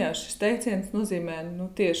 Spānijā šis teiciens nozīmē,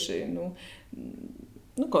 tieši,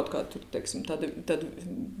 kaut kā tur, teiksim, tāda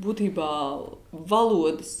būtībā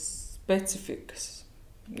valodas specifikas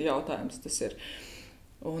jautājums tas ir.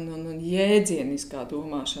 Un jēdzieniskā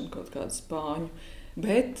domāšana kaut kāda spāņu.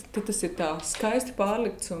 Bet tas ir tā skaisti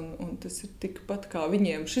pārlikts un tas ir tikpat kā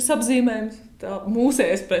viņiem. Šis apzīmējums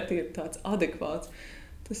mūsējais pretī ir tāds adekvāts.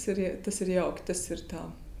 Tas ir jauki, tas ir tā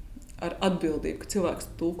ar atbildību, ka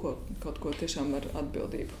cilvēks tulko kaut ko tiešām ar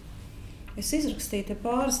atbildību. Es izrakstīju te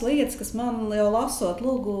pāris lietas, kas man jau lasot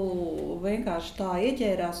lugu vienkārši tā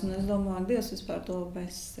ieķērās, un es domāju, Dievs vispār to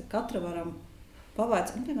mēs katra varam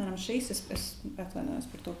pavaicāt. Piemēram, šīs es atvainojos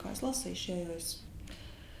par to, kā es lasīšu, jo es.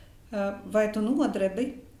 Vai tu nodrebi,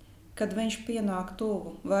 kad viņš pienāk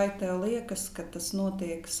tuvu, vai tev liekas, ka tas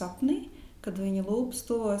notiek sapnī, kad viņa lūpas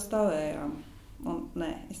tuvojas tavējām? Un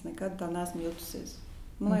nē, es nekad tā neesmu jutusies.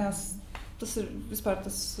 Man liekas, tas ir vispār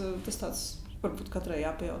tas tāds, varbūt katrai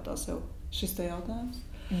jāpajautā sev šis te jautājums.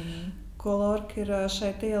 Ko Lorka ir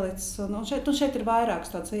šeit ielicis. Un šeit ir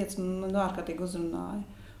vairākas tādas vietas, man ārkārtīgi uzrunāja.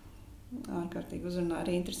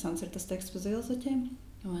 Arī interesants ir tas teksts par zilzaķiem.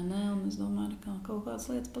 Vai ne? Un es domāju, ka kaut kādas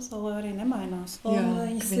lietas pasaulē arī nemainās. Jā,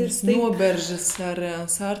 viņas noberžas ar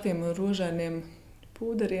sārtiem un rožainiem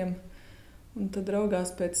pūderiem. un tad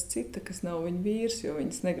raugās pēc cita, kas nav viņa vīrs, jo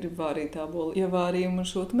viņas negrib vārīt ābolu ievārījumu un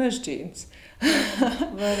šot mežģīnas.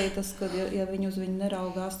 Vai arī tas, ka ja viņi uz viņu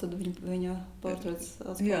neraugās, tad viņa portrets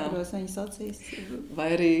atspoguļojas viņas acīs. Vai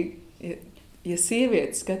arī, ja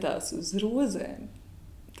sieviete skatās uz rozēm,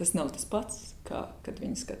 tas nav tas pats, kā kad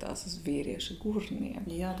viņa skatās uz vīrieša gurniem.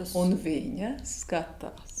 Jā, un viņa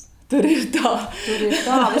skatās. Tur ir tā.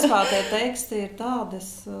 Vispār tie teksti ir tādi.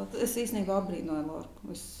 Es īstenībā apbrīnoju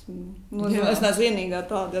Lorku. Es neesmu vienīgā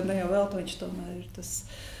tāda, ja ne jau vēl to viņš tomēr ir tas,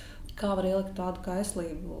 kā var ielikt tādu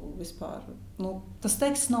kaislību vispār. Tas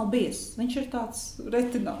teksts nav biezs, viņš ir tāds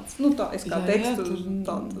retināts. Tā es kā tekstu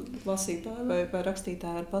tādu lasītāju vai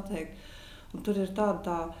rakstītāju var pateikt. Un tur ir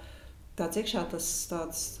tāds iekšā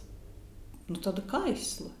tāds, tāda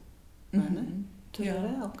kaisla, vai ne? Tur ir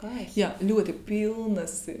reāli kaisli. Jā, ļoti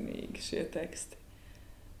pilnasinīgi šie teksti.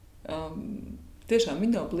 Tiešām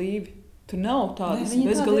viņi nav blīvi. Tur nav tādas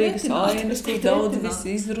bezgalīgas ainas, kur daudz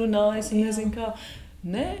visi izrunājas un nezinu kā.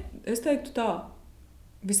 Nē, es teiktu tā,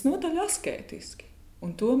 visnotaļ askētiski.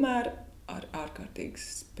 Un tomēr ar ārkārtīgi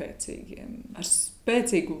ar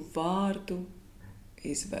spēcīgu vārdu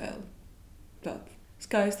izvēli. Tāda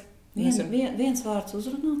skaisti. Viens vārds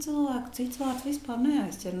uzrunā cilvēku, cits vārds vispār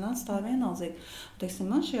neaizķer un atstāja vienaldzīgi. Teiksim,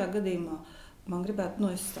 man šajā gadījumā, man gribētu,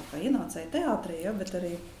 es tā kā ienācēju teātrī, bet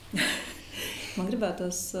arī man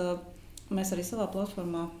gribētos, mēs arī savā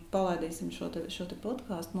platformā palaidīsim šo te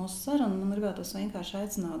podkāstu mūsu sarunu, man gribētos vienkārši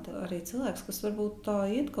aicināt arī cilvēks, kas varbūt tā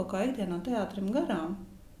iet kaut kā ikdienā teātrim garām,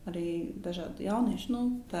 arī dažādi jaunieši,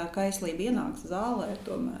 tā kaislība ienāks zālē,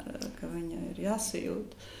 tomēr, ka viņa ir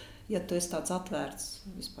jāsajūt. Ja tu esi tāds atvērts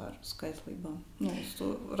vispār uz kaislībām. Uz to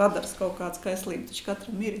radars kaut kāds kaislība, taču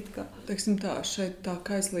katram ir it kā. Teiksim tā, šeit tā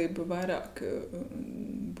kaislība vairāk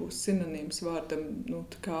būs sinonīms vārdam,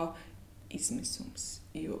 tā kā izmisums.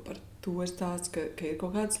 Jo par to ir tāds, ka ir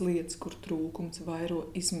kaut kādas lietas, kur trūkums vairo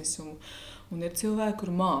izmisumu. Un ir cilvēki,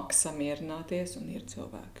 kur māca samierināties, un ir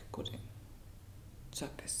cilvēki, kuri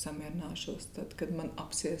saka, es samierināšos tad, kad man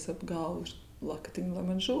apsies ap galvu lakatiņu, lai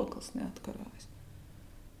man žoklis neatkarājas.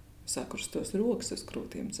 Sakurstos rokas uz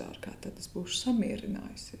krūtīm dzārkā, tad es būšu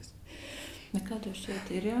samierinājusies. Nekā tev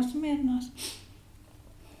šeit ir jāsamierinās?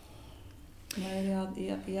 Vai ir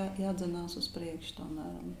jādzenās uz priekšu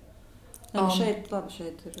tomēr?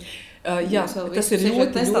 Šeit ir. Jā, tas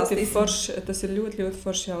ir ļoti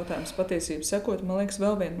foršs jautājums. Patiesību sakot, man liekas,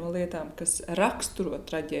 vēl viena no lietām, kas raksturo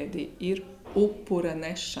traģēdiju, ir upura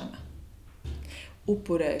nešana.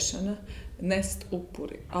 Upurēšana. Nest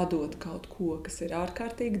upuri, atdot kaut ko, kas ir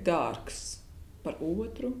ārkārtīgi dārgs par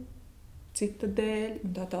otru, cita dēļ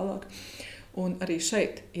un tā tālāk. Un arī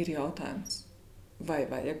šeit ir jautājums, vai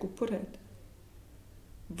vajag upurēt?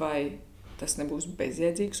 Vai tas nebūs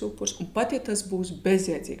bezjēdzīgs upurs? Un pat ja tas būs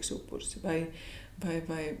bezjēdzīgs upurs, vai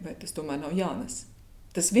tas tomēr nav jānes?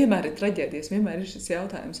 Tas vienmēr ir traģēdijas, vienmēr ir šis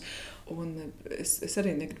jautājums. Un es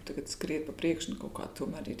arī negribu tagad skriet pa priekšu, kaut kā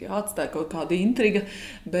tomēr ir jāatstāj kaut kāda intriga,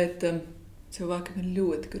 bet cilvēkam ir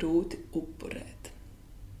ļoti grūti upurēt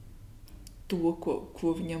to, ko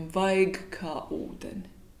viņam vajag kā ūdeni.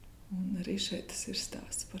 Un arī šeit tas ir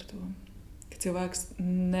stāsts par to, ka cilvēks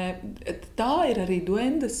tā ir arī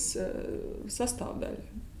duendas sastāvdaļa.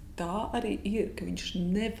 Tā arī ir, ka viņš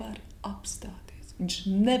nevar apstāties.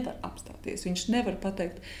 Viņš nevar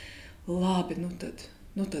pateikt, labi,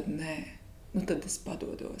 tad nē, tad es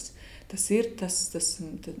padodos. Tas ir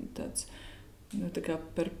tāds tā kā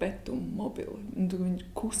perpetuum mobile. Viņš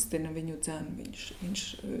kustina viņu dzenu, viņš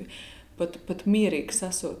pat mierīgi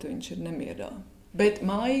sasot, viņš ir nemierā. Bet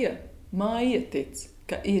Maija tic,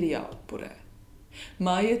 ka ir jāupurē.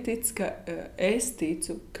 Maija tic, ka es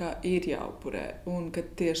ticu, ka ir jāupurē un ka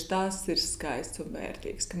tieši tās ir skaists un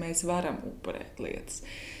vērtīgs, ka mēs varam upurēt lietas.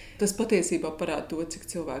 Tas patiesībā parāda to, cik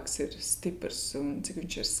cilvēks ir stiprs un cik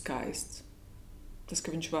viņš ir skaists. Tas,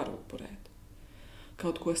 ka viņš var upurēt.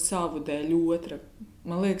 Kaut ko savu dēļ otra.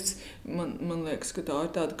 Man liekas, ka tā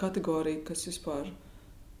ir tāda kategorija, kas vispār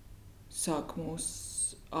sāk mūs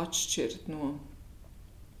atšķirt no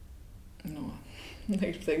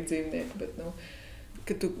negribu teikt dzīvnieku, bet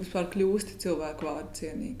ka tu vispār kļūsti cilvēku vārdu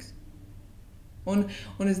cienīgs. Un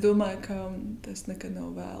es domāju, ka tas nekad nav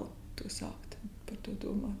vēl to sākt, par to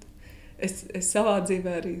domāt. Es savā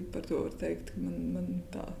dzīvē arī par to varu teikt, ka man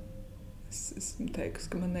tā. Es esmu teikusi,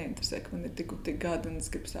 ka man neinteresē, ka man ir tik gadi un es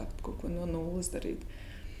gribu sākt kaut ko no nulles darīt.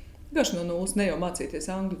 Vienkārši no nulles, ne jau mācīties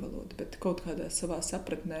angļu valodu, bet kaut kādā savā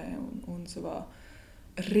sapratnē un savā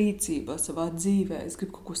rīcībā, savā dzīvē. Es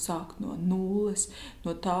gribu kaut ko sākt no nulles,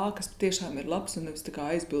 no tā, kas tiešām ir labs un nevis tā kā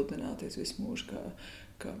aizbildināties visu mūžu,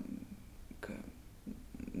 ka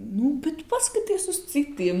bet paskaties uz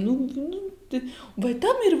citiem, vai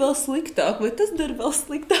tam ir vēl sliktāk, vai tas dara vēl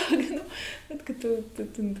sliktāk, bet, kad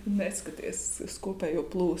tu neskaties uz kopējo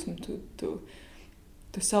plūsmu,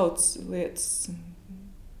 tu sauc lietas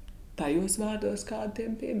tajos vārdos, kādi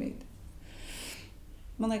tiem piemīt.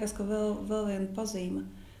 Man liekas, ka vēl viena pazīme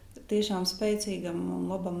tiešām spēcīgam un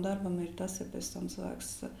labam darbam ir tas, ja pēc tam cilvēks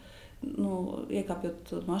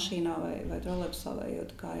iekāpjot mašīnā vai trolejbusā vai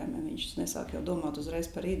ejot kājām, ja viņš nesāk jau domāt uzreiz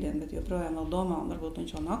par rītdienu, bet joprojām vēl domā, un varbūt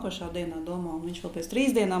viņš vēl nākošā dienā domā, un viņš vēl pēc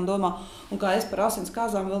 3 dienām domā, un kā es par asins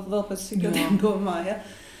kāzām vēl pēc cik gadiem domāju,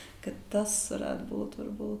 ka tas varētu būt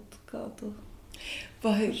varbūt kā tu.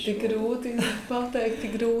 Vai tik grūti pateikt,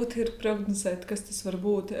 tik grūti ir prognozēt, kas tas var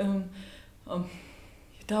būt. Ja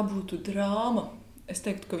tā būtu drāma, es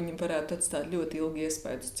teiktu, ka viņam varētu atstāt ļoti ilgi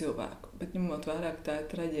iespēju uz cilvēku, bet ņemot vērā, ka tā ir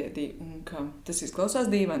traģēdija un ka tas izklausās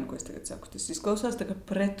dīvaini, ko es tagad saku, tas izklausās tā kā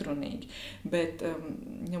pretrunīgi, bet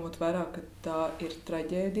ņemot vērā, ka tā ir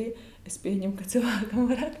traģēdija, es pieņemu, ka cilvēkam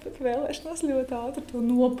varētu pat vēlēšanās ļoti ātri to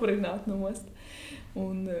nopurināt nost,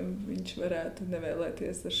 un viņš varētu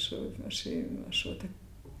nevēlēties ar šo te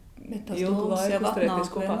ilgu laiku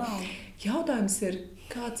uzturēties kopā. Jautājums ir,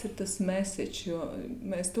 kāds ir tas message, jo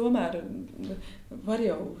mēs tomēr var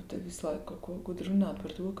jau te visu laiku kaut ko runāt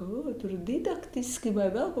par to, ka tur didaktiski vai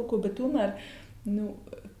vēl kaut ko, bet tomēr,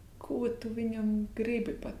 ko tu viņam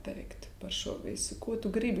gribi pateikt par šo visu? Ko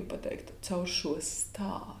tu gribi pateikt caur šo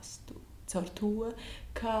stāstu? Caur to,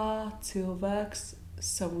 kā cilvēks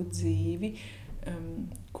savu dzīvi,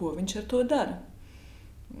 ko viņš ar to dara?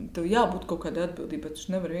 Tev jābūt kaut kādai atbildībai, bet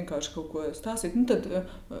tu nevar vienkārši kaut ko stāstīt. Tad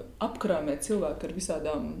apkrāmēt cilvēku ar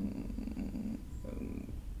visādām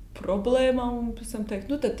problēmām un pēc tam teikt,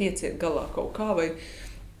 tad tieciet galā kaut kā. Vai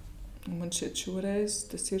man šķiet šoreiz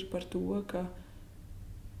tas ir par to, ka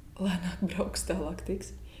lēnāk brauks, tālāk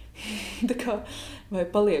tiks. Tā kā, vai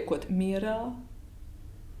paliekot mierā,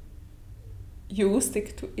 jūs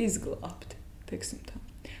tiktu izglābti, teiksim tā.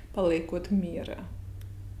 Paliekot mierā,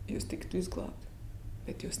 jūs tiktu izglābti.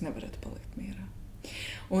 Bet jūs nevarat palikt mierā.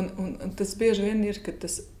 Un tas bieži vien ir, ka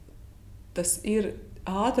tas ir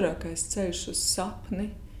ātrākais ceļš uz sapni,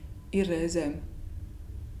 ir reizēm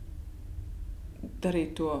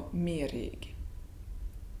darīt to mierīgi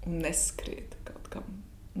un neskriet kaut kam.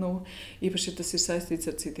 Īpaši tas ir saistīts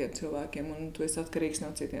ar citiem cilvēkiem, un tu esi atkarīgs no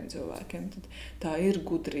citiem cilvēkiem. Tad tā ir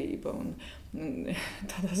gudrība, un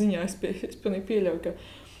tādā ziņā es pilnīgi pieļauju, ka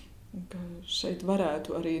šeit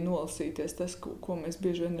varētu arī nolasīties tas, ko mēs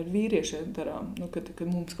bieži vien ar vīriešiem darām, kad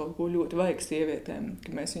mums kaut ko ļoti vajag sievietēm,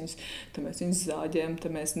 ka mēs viņus zāģējam,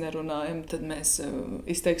 tad mēs nerunājam, tad mēs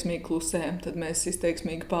izteiksmīgi klusējam, tad mēs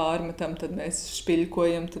izteiksmīgi pārmetam, tad mēs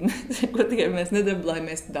špiļkojam, tad mēs nedaram, lai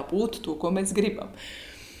mēs dabūtu to, ko mēs gribam.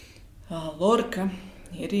 Lorka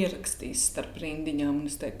ir ierakstījis starp rindiņām, un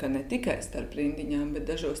es teiktu, ka ne tikai starp rindiņām, bet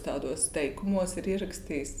dažos tādos teikumos ir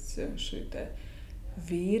ierakstījis šī te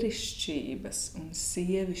vīrišķības un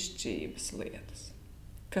sievišķības lietas.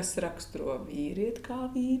 Kas raksturo vīrieti kā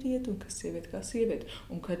vīrieti un kas sievieti kā sievieti.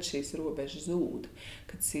 Un kad šīs robežas zūd,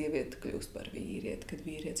 kad sieviete kļūst par vīrieti, kad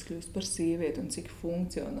vīrietis kļūst par sievieti un cik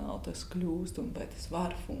funkcionāli tas kļūst un vai tas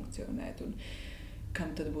var funkcionēt un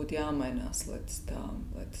kam tad būtu jāmainās, lai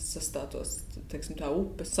tas sastātos, teiksim tā,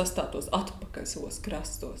 upes sastātos atpakaļ savos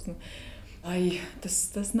krastos.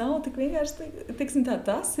 Tas nav tik vienkārši, teiksim tā,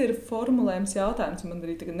 tas ir formulējums jautājums, man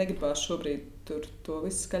arī tagad negribās šobrīd to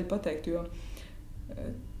visu skaļi pateikt, jo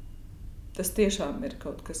tas tiešām ir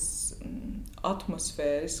kaut kas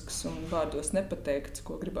atmosfērisks un vārdos nepateikts,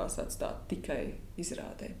 ko gribās atstāt tikai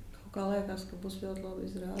izrādē. Kaut kā liekas, ka būs ļoti labi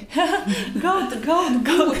izrādi. Kaut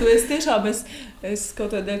es kaut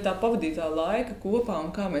kādā dēļ tā pavadītā laika kopā un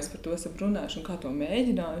kā mēs par to esam runājuši un kā to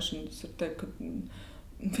mēģinājuši, un es varu teikt, ka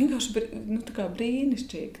vienkārši tā kā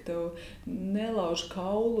brīnišķīgi, tev nelauž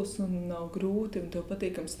kaulus un nav grūti un tev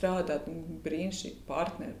patīkam strādāt un brīnišķīgi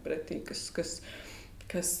partneri pretī,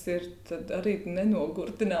 kas ir tad arī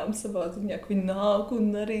nenogurtinām savā ziņā, ka viņi nāk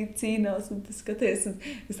un arī cīnās un tas skaties. Un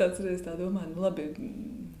es atceries tā domāju, labi,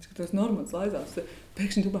 skatos Normans laizās,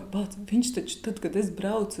 pēkšņi domāju, viņš taču tad, kad es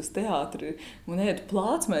braucu uz teātri un ēdu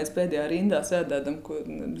plācmais pēdējā rindā sēdēdam, ko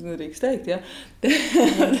nedrīkst teikt, ja?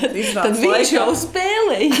 Tad viņš jau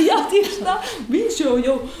spēlēja, jā, tieši tā, viņš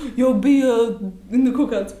jau bija kaut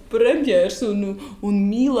kāds premjērs un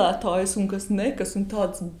mīlētājs un kas nekas un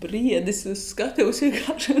tāds briedis uz skatevus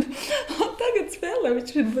vienkārši. Un tagad spēlē,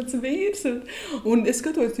 viņš ir pats vīrs un es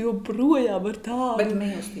skatos joprojām ar tādu. Bet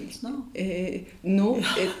mīlestības nav?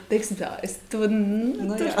 Teiksim tā, es to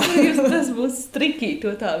tas būs strikī,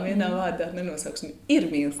 to tā vienā vārdā nenosauksim. Ir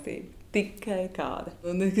mīlestība. tikai kāda.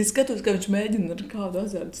 Un es skatos, ka viņš mēģina ar kādu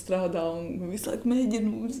azartu strādā un visu laiku mēģina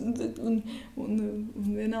un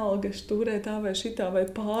vienalga štūrē tā vai šitā vai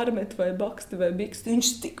pārmet vai baksti vai biksti.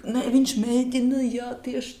 Viņš mēģina, jā,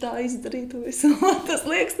 tieši tā izdarīt. Tas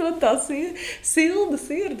liekas no tā silda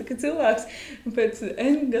sirdi, ka cilvēks pēc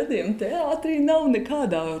N gadiem teātrī nav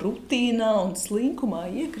nekādā rutīnā un slinkumā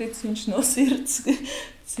iekrits. Viņš no sirds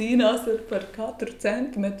cīnās par katru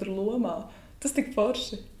centimetru lomā. Tas tik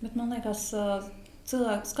forši. Bet man liekas,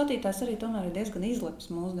 cilvēks skatītājs arī tomēr ir diezgan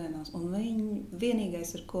izleps mūsdienās. Un viņi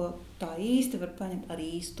vienīgais, ar ko tā īsti var paņemt, ar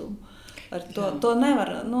īstumu. To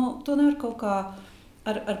nevar kaut kā,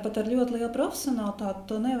 pat ar ļoti lielu profesionālitāti,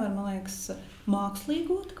 to nevar, man liekas,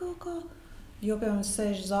 mākslīgot kaut kā. Jo, piemēram, es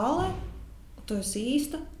sēžu zālē, tu esi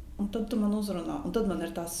īsta, un tad tu man uzrunā. Un tad man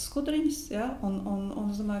ir tās skudriņas, ja? Un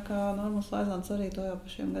es domāju, ka Normals Laizāns arī to jau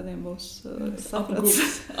pa šiem gadiem būs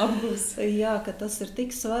sapratis. Apgūs. Jā, ka tas ir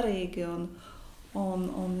tik svarīgi,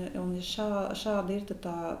 un ja šādi ir, tad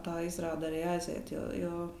tā izrāda arī aiziet,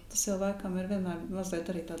 jo tas jau laikam ir vienmēr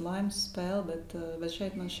mazliet arī tāda laimes spēle, bet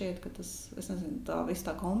šeit man šķiet, ka tas, es nezinu,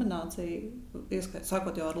 tā kombinācija,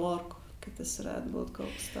 sākot jau ar Lorku, ka tas varētu būt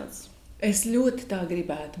kaut kas tāds. Es ļoti tā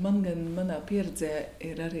gribētu. Manā pieredzē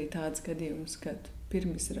ir arī tāds gadījums, kad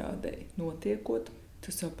pirmizrādei notiekot,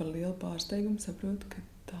 tu jau par lielu pārsteigumu saproti, ka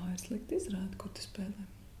tā ir slikta izrāde, kur tu spēlē.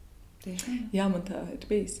 Tiešām? Jā, man tā ir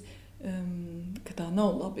bijis, ka tā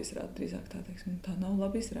nav laba izrāde, drīzāk tā teiksim, tā nav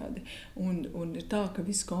laba izrāde. Un ir tā, ka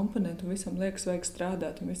visi komponenti un visam liekas vajag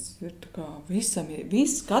strādāt, un viss ir tā kā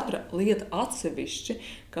katra lieta atsevišķi,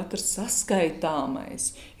 katrs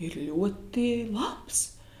saskaitāmais ir ļoti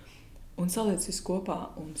labs. Un saliec visu kopā,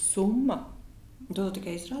 un summa. Tu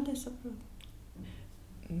tikai izrādē, saproti?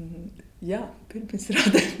 Jā,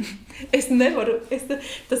 pirmizrādē. Es nevaru,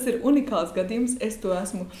 tas ir unikāls gadījums, es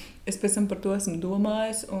pēc tam par to esmu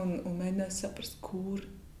domājis un mēģinājis saprast, kur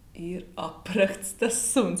ir aprakts tas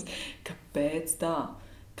suns, kāpēc tā,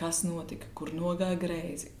 kas notika, kur nogāja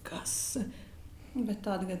greizi, kas. Bet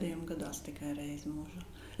tādi gadījumi gadās tikai reizi mūžā.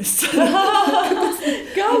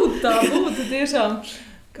 Kaut tā būtu tiešām.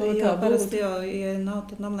 Jā, parasti jau, ja nav,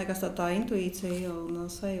 tad man liekas tā intuīcija un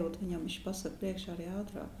sajūta viņam viņš pasaka priekšā arī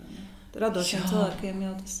ātrāk. Radošiem cilvēkiem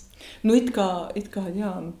jau tas. Nu, it kā,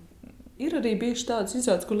 jā, ir arī bijuši tādas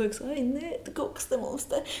izrādes, kur liekas, nē, kaut kas te mums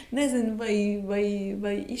te, nezinu,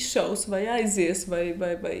 vai izšaus, vai aizies,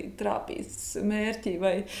 vai trāpīs mērķi,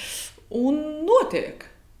 un notiek,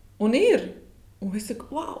 un ir. Un es saku,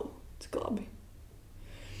 wow, cik labi.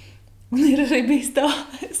 Un ir arī bijis tā,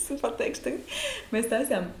 es pateikšu tagad, mēs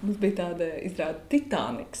taisījām, mums bija tāda izrāde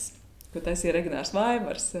Titaniks, ko taisīja Regnārs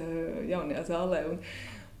Vaivars jaunajā zālē, un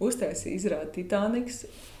uztaisīja izrāde Titaniks.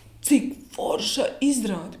 Cik forša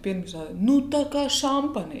izrāde pirmizrāde, tā kā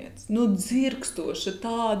šampanietis, dzirkstoša,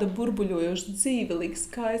 tāda burbuļojoša, dzīvelīga,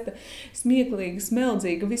 skaista, smieklīga,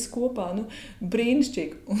 smeldzīga, viss kopā,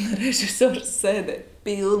 brīnišķīgi. Un režisors sēdē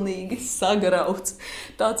pilnīgi sagrauts,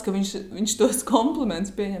 tāds, ka viņš tos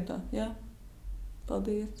komplimentus pieņem tā, jā,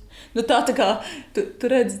 paldies. Tā kā,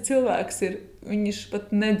 tu redzi, cilvēks ir, viņš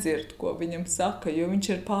pat nedzird, ko viņam saka, jo viņš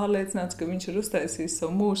ir pārliecināts, ka viņš ir uztaisījis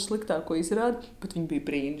savu mūžu sliktāko izrādi, bet viņa bija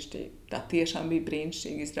brīnišķīga. Tā tiešām bija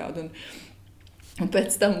brīnišķīga izrāde. Un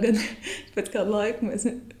pēc tam, pēc kādu laiku mēs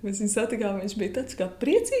viņu satikām, viņš bija tāds kā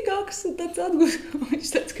priecīgāks un tāds atgūst. Viņš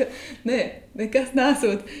tāds, ka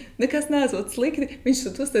nekas nesot slikti, viņš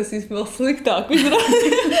tad uztaisīs vēl sliktāku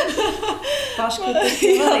izrādi.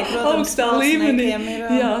 Paškritika arī, protams, augstā līmenī. Ir,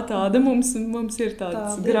 jā, tāda mums ir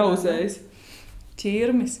tāds grauzējs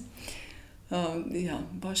ķirmis. Jā,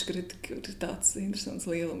 paškritika ir tāds interesants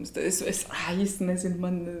lielums. Es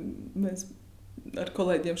nezinu, mēs ar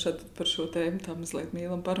kolēģiem šeit par šo tēmu tā mazliet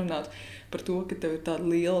mīlam parunāt par to, ka tev ir tāda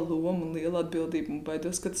liela loma un liela atbildība un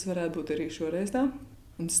baidos, ka tas varētu būt arī šoreiz tā.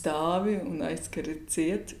 Un stāvi un aizskari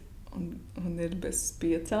ciet un ir bez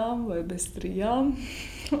 5 vai bez 3.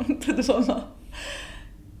 Un tad domā,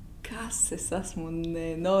 kas es esmu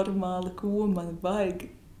nenormāli, ko man vajag,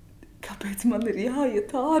 kāpēc man ir jāiet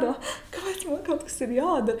ārā, kāpēc man kaut kas ir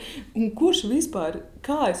jādara. Un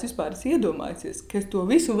kā es vispār iedomājusies, ka es to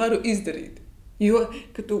visu varu izdarīt. Jo,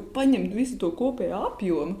 kad tu paņem visu to kopējā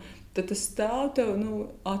apjomu, tad tas stāv tev,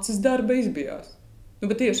 acis darba izbijās.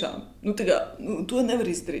 Bet tiešām, to nevar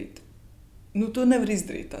izdarīt. To nevar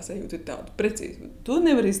izdarīt, tā sajūta ir tāda, precīzi. To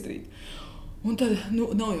nevar izdarīt. Un tad,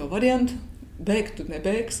 nav jau variantu, beigt tu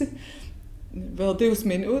nebeigsi. Vēl 2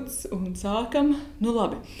 minūtes un sākam.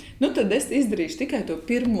 Labi. Tad es izdarīšu tikai to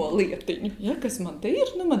pirmo lietiņu. Ja, kas man te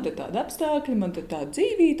ir, man te tāda apstākļi, man te tāda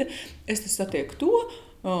dzīvīte, es te satieku to,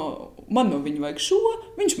 man no viņa vajag šo,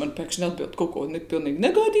 viņš man pēkšņi atbild kaut ko pilnīgi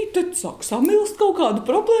negaidīt, tad sāk samilst kaut kādu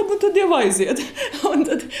problēmu, un tad jau aiziet. Un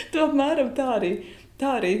tad to apmēram tā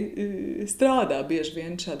arī strādā bieži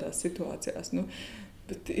vien šādās situācijās. Nu,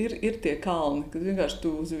 bet ir tie kalni, kad vienkārši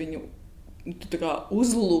tu uz viņu tu tā kā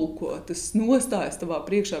uzlūko, tas nostājas tavā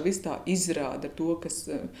priekšā, viss tā izrāda ar to,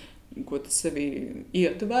 ko tas sevī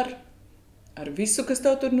ietver, ar visu, kas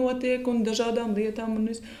tev tur notiek, un dažādām lietām, un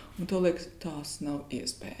to liekas, tās nav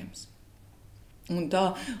iespējams.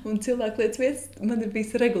 Un cilvēku lietas vietas man ir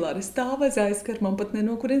bijis regulāri. Es stāvu aiz aizskar, man pat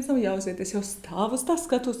no kurienes nav jāuziet. Es jau stāvu uz tā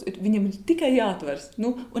skatos, viņam ir tikai jāatvers.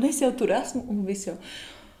 Nu, un es jau tur esmu, un viss jau.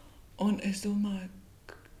 Un es domāju,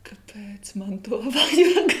 kāpēc man to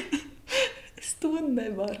vajag? Es to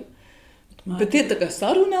nevaru. Bet ir tā kā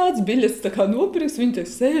sarunāts, biļets tā kā nopirks, viņi te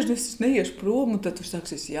sēž, es neiešu prom, un tad tur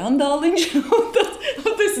sāksies jandāliņš, un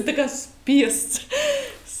tas ir tā kā spiests.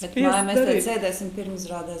 Bet māja, mēs te sēdēsim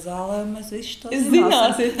pirmizrādē zālē, un mēs visi to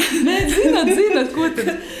zināsim. Nē, zināt, ko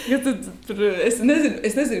tad tur, es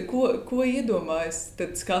nezinu, ko iedomājas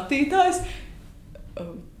tad skatītājs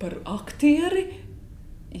par aktieri,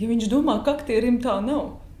 ja viņš domā, ka aktierim tā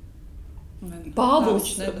nav.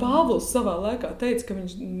 Pāvils savā laikā teica, ka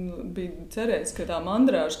viņš bija cerējis, ka tā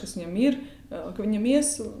mandrāža, kas viņam ir, ka viņam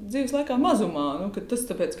ies dzīves laikā mazumā, ka tas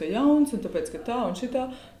tāpēc, ka jauns, un tāpēc, ka tā un šitā,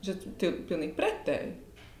 viņš ir pilnīgi pretēji.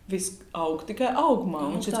 Viss aug tikai augumā.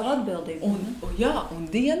 Un tā atbildība. Un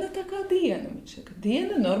diena tā kā diena. Viņš saka,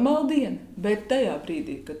 diena, normāla diena. Bet tajā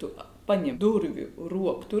brīdī, kad tu paņem durvju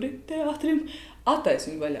ropturi teātrim, atais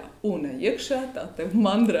viņu vaļā un iekšā, tā tev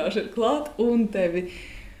mandrāža ir klāt un tevi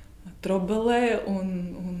trobelē un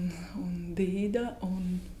dīda.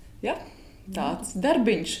 Un, ja, tāds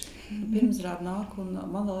darbiņš. Pirmizrāde nāk, un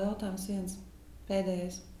man vēl jautājums viens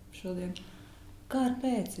pēdējais šodien. Kā ar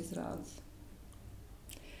pēcizrādes?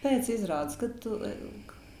 Pēc izrādes, kad tu,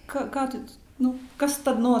 kas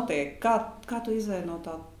tad notiek? Kā tu izvēli no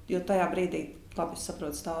tā? Jo tajā brīdī, labi, es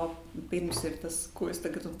saprotu, stāv pirms ir tas, ko es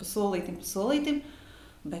tagad un pa solītim,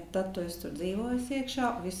 bet tad tu esi tur dzīvojis iekšā,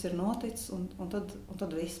 viss ir noticis, un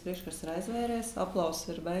tad viss priekškars ir aizvēries, aplausi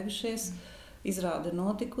ir beigušies, izrāde ir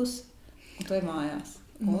notikusi, un tu ir mājās.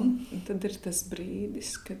 Un tad ir tas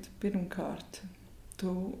brīdis, kad pirmkārt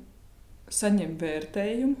tu saņem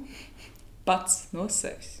vērtējumu, pats no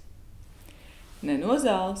sevis. Ne no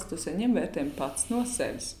zāles, tu saņem vērtējumu pats no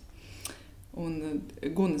sevis. Un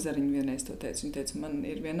Guna Zariņa vienreiz to teica. Viņa teica, man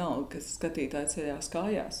ir vienalga, kas skatītāji ceļās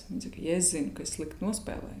kājās. Viņa saka, ja es zinu, ka es slikti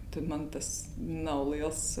nospēlēju, tad man tas nav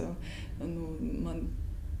liels,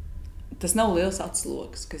 tas nav liels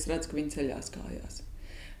atsloks, ka es redzu, ka viņi ceļās kājās.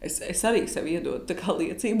 Es arī sev iedodu tā kā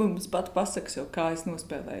liecību, un es pat pasaku sev, kā es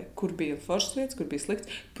nospēlēju, kur bija foršas vietas, kur bija slikts.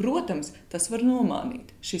 Protams, tas var nomānīt,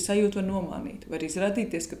 šī sajūta var nomānīt, var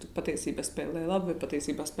izrādīties, ka tu patiesībā spēlē labi vai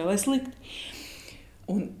patiesībā spēlē slikti.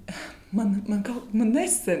 Un man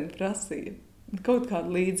nesen prasīja kaut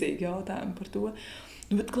kādu līdzīgu jautājumu par to,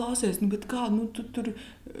 bet klausies, bet kā, tu tur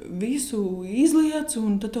visu izliec,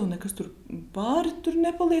 un tad tev nekas tur pāri tur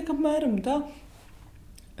nepaliek apmēram tā.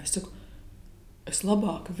 Es saku, es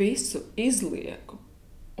labāk visu izlieku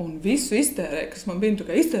un visu iztērēju, kas man bija, tu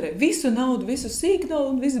kā iztērēju visu naudu, visu sīk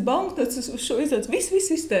naudu, visu banknotes, šo iztērēju,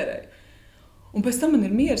 visu iztērēju. Un pēc tam man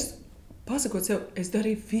ir miers pasakot sev, es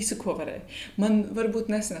darīju visu, ko varēju. Man varbūt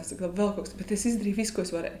nesenās vēl kaut kas, bet es izdarīju visu, ko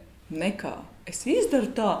es varēju. Nekā. Es izdaru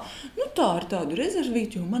tā ar tādu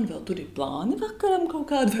rezervīti, jo man vēl tur ir plāni vakaram kaut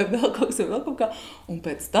kādu, vai vēl kaut kā. Un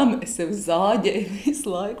pēc tam es sev zāģēju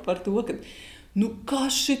visu laiku par to, ka kā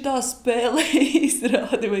šitā spēlē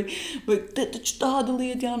izrādi, vai te taču tāda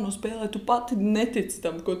lieta jānospēlē, tu pati netici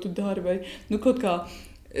tam, ko tu dari, vai kaut kā,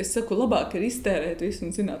 es saku, labāk ir iztērēt visu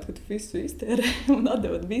un zināt, ka tu visu iztērē un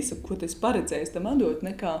atdot visu, ko tu esi paredzējis tam atdot,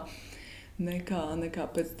 nekā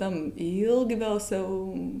pēc tam ilgi vēl sev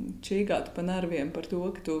čīgāt pa nerviem par to,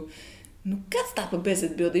 ka tu, kas tā pa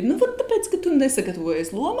bezatbildību? Tāpēc, ka tu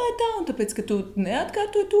nesagatavojies lomai tā, un tāpēc, ka tu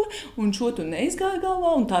neatkārtoji to, un šo tu neizgāji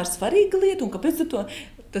galvā, un tā ir svarīga lieta, un kāpēc tu to?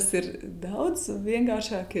 Tas ir daudz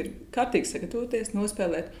vienkāršāk, ir kārtīgi sagatavoties,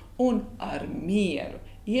 nospēlēt, un ar mieru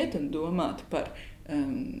iet un domāt par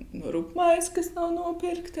rupmājas, kas nav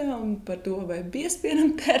nopirkta, un par to, vai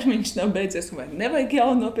biespienam termiņš nav beidzies, vai nevajag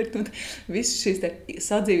jaunu nopirkt, un visas šīs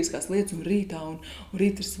sadzīviskās lietas, un rītā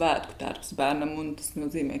ir svētku tērps bērnam, un tas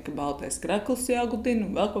nozīmē, ka baltais krekls jāgudina,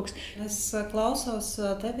 un vēl kaut kas. Es klausos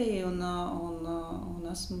tevī, un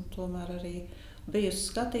esmu tomēr arī bijusi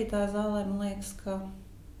skatītāja zālē, man liekas, ka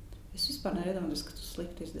es vispār neiedomājos, ka tu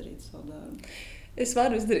slikti izdarītu savu darbu. Es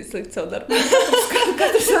varu izdarīt slikti savu darbu.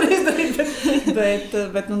 Katrs var izdarīt,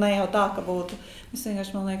 bet ne jau tā, ka būtu. Es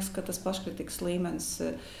vienkārši man liekas, ka tas paškritikas līmenis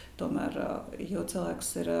tomēr, jo cilvēks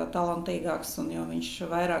ir talantīgāks un jo viņš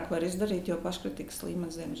vairāk var izdarīt, jo paškritikas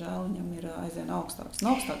līmenis, diemžēl, viņam ir aizvien augstāks.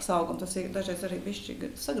 Un augstāks aug, un tas ir dažreiz arī bišķīgi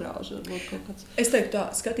sagrauž. Es teiktu tā,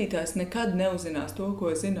 skatītājs nekad neuzzinās to,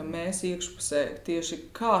 ko zinām mēs iekšpusē, tieši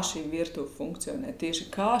kā šī virtuve funkcionē, tieši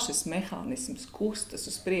kā šis mehānisms kustas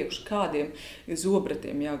uz priekšu, kādiem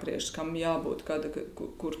zobratiem jāgriežas, kam jābūt,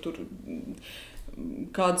 kur tur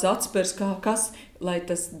kāds atspers, kas, lai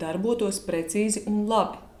tas darbotos precīzi un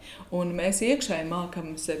labi. Un mēs iekšēji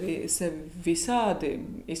mākam sevi visādi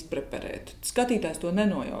izpreparēt. Skatītājs to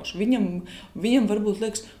nenojauš. Viņam varbūt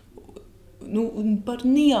liekas, par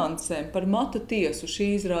niansēm, par mata tiesu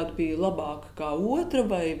šī izrāde bija labāka kā otra,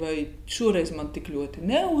 vai šoreiz man tik ļoti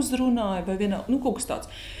neuzrunāja, vai vienā, kaut kas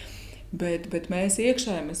tāds. Bet mēs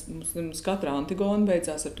iekšēji, mums katra Antigona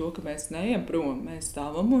beidzās ar to, ka mēs neejam prom, mēs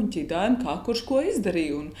stāvam un ķidājam, kā kurš ko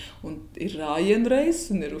izdarīja. Un ir rājienu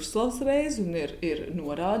reizes, un ir uzslavas reizes, un ir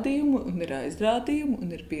norādījumi, un ir aizrādījumi,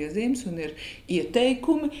 un ir piezīmes, un ir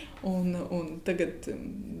ieteikumi. Un tagad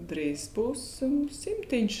drīz būs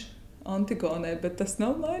 100 Antigonai, bet tas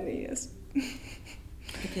nav mainījies.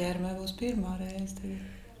 Bet Jērmē būs pirmā reize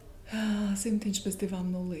tagad. 100 pēc 2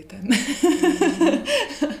 0.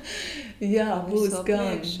 Jā, būs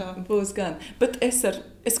gan. Bet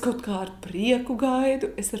es kaut kā ar prieku gaidu,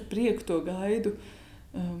 to gaidu.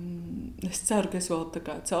 Es ceru, ka es vēl tā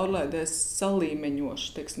kā caurlaidēs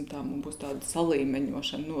salīmeņošu, teiksim tā, man būs tāda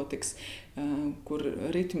salīmeņošana notiks, kur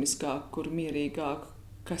ritmiskāk, kur mierīgāk,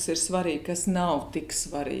 kas ir svarīgi, kas nav tik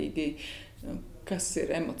svarīgi, kas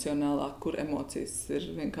ir emocionālāk, kur emocijas ir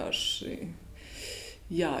vienkārši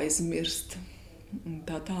jāizmirst un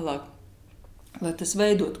tā tālāk, lai tas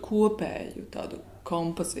veidot kopēju tādu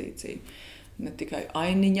kompozīciju. Ne tikai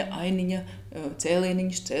ainiņa,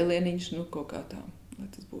 cēlieniņš, kaut kā tā. Lai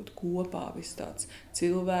tas būtu kopā viss tāds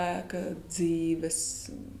cilvēka dzīves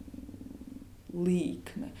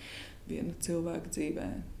līkne. Viena cilvēka dzīvē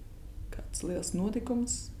kāds liels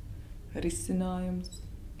notikums, risinājums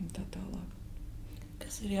un tā tālāk.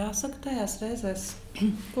 Kas ir jāsaka tajās reizēs,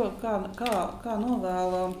 kā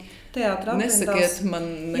novēla teātra aprindās? Nesakiet man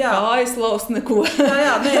nekā aizlaust, neko.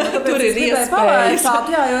 Jā, tur ir iespējas.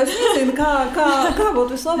 Jā, jo es nezinu, kā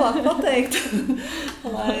būtu vislabāk pateikt,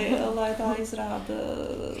 lai tā izrāda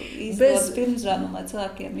izdodas pirmizrāda, un lai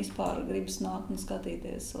cilvēkiem vispār gribas nākt un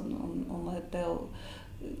skatīties, un lai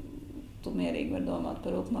tu mierīgi var domāt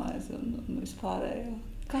par rupmaizi un vispārējo.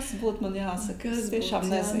 Kas būtu man jāsaka? Es tiešām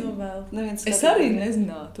nezinu. Es arī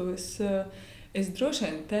nezinātu. Es droši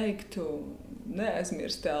vien teiktu,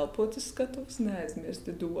 neaizmirst elpot uz skatuves, neaizmirst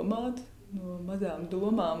domāt. No mazām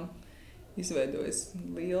domām izveidojas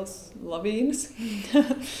liels lavīnas.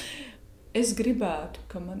 Es gribētu,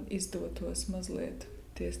 ka man izdotos mazliet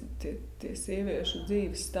tie sieviešu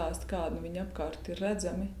dzīves stāsti, kādi viņi apkārt ir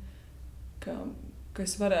redzami, ka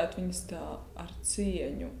es varētu viņus tā ar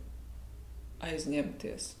cieņu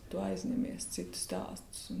aizņemties. Tu aizņemies citu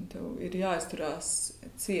stāstus, un tev ir jāizturās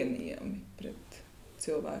cienījami pret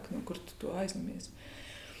cilvēku, no kur tu to aizņemies.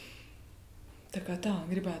 Tā kā tā,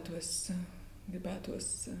 gribētos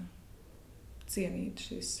cienīt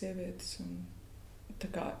šīs sievietes un tā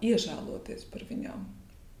kā iežēloties par viņām.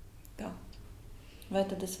 Tā. Vai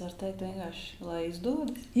tad es varu teikt vienkārši, lai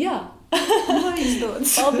izdodas? Jā! Lai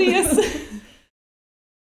izdodas! Paldies!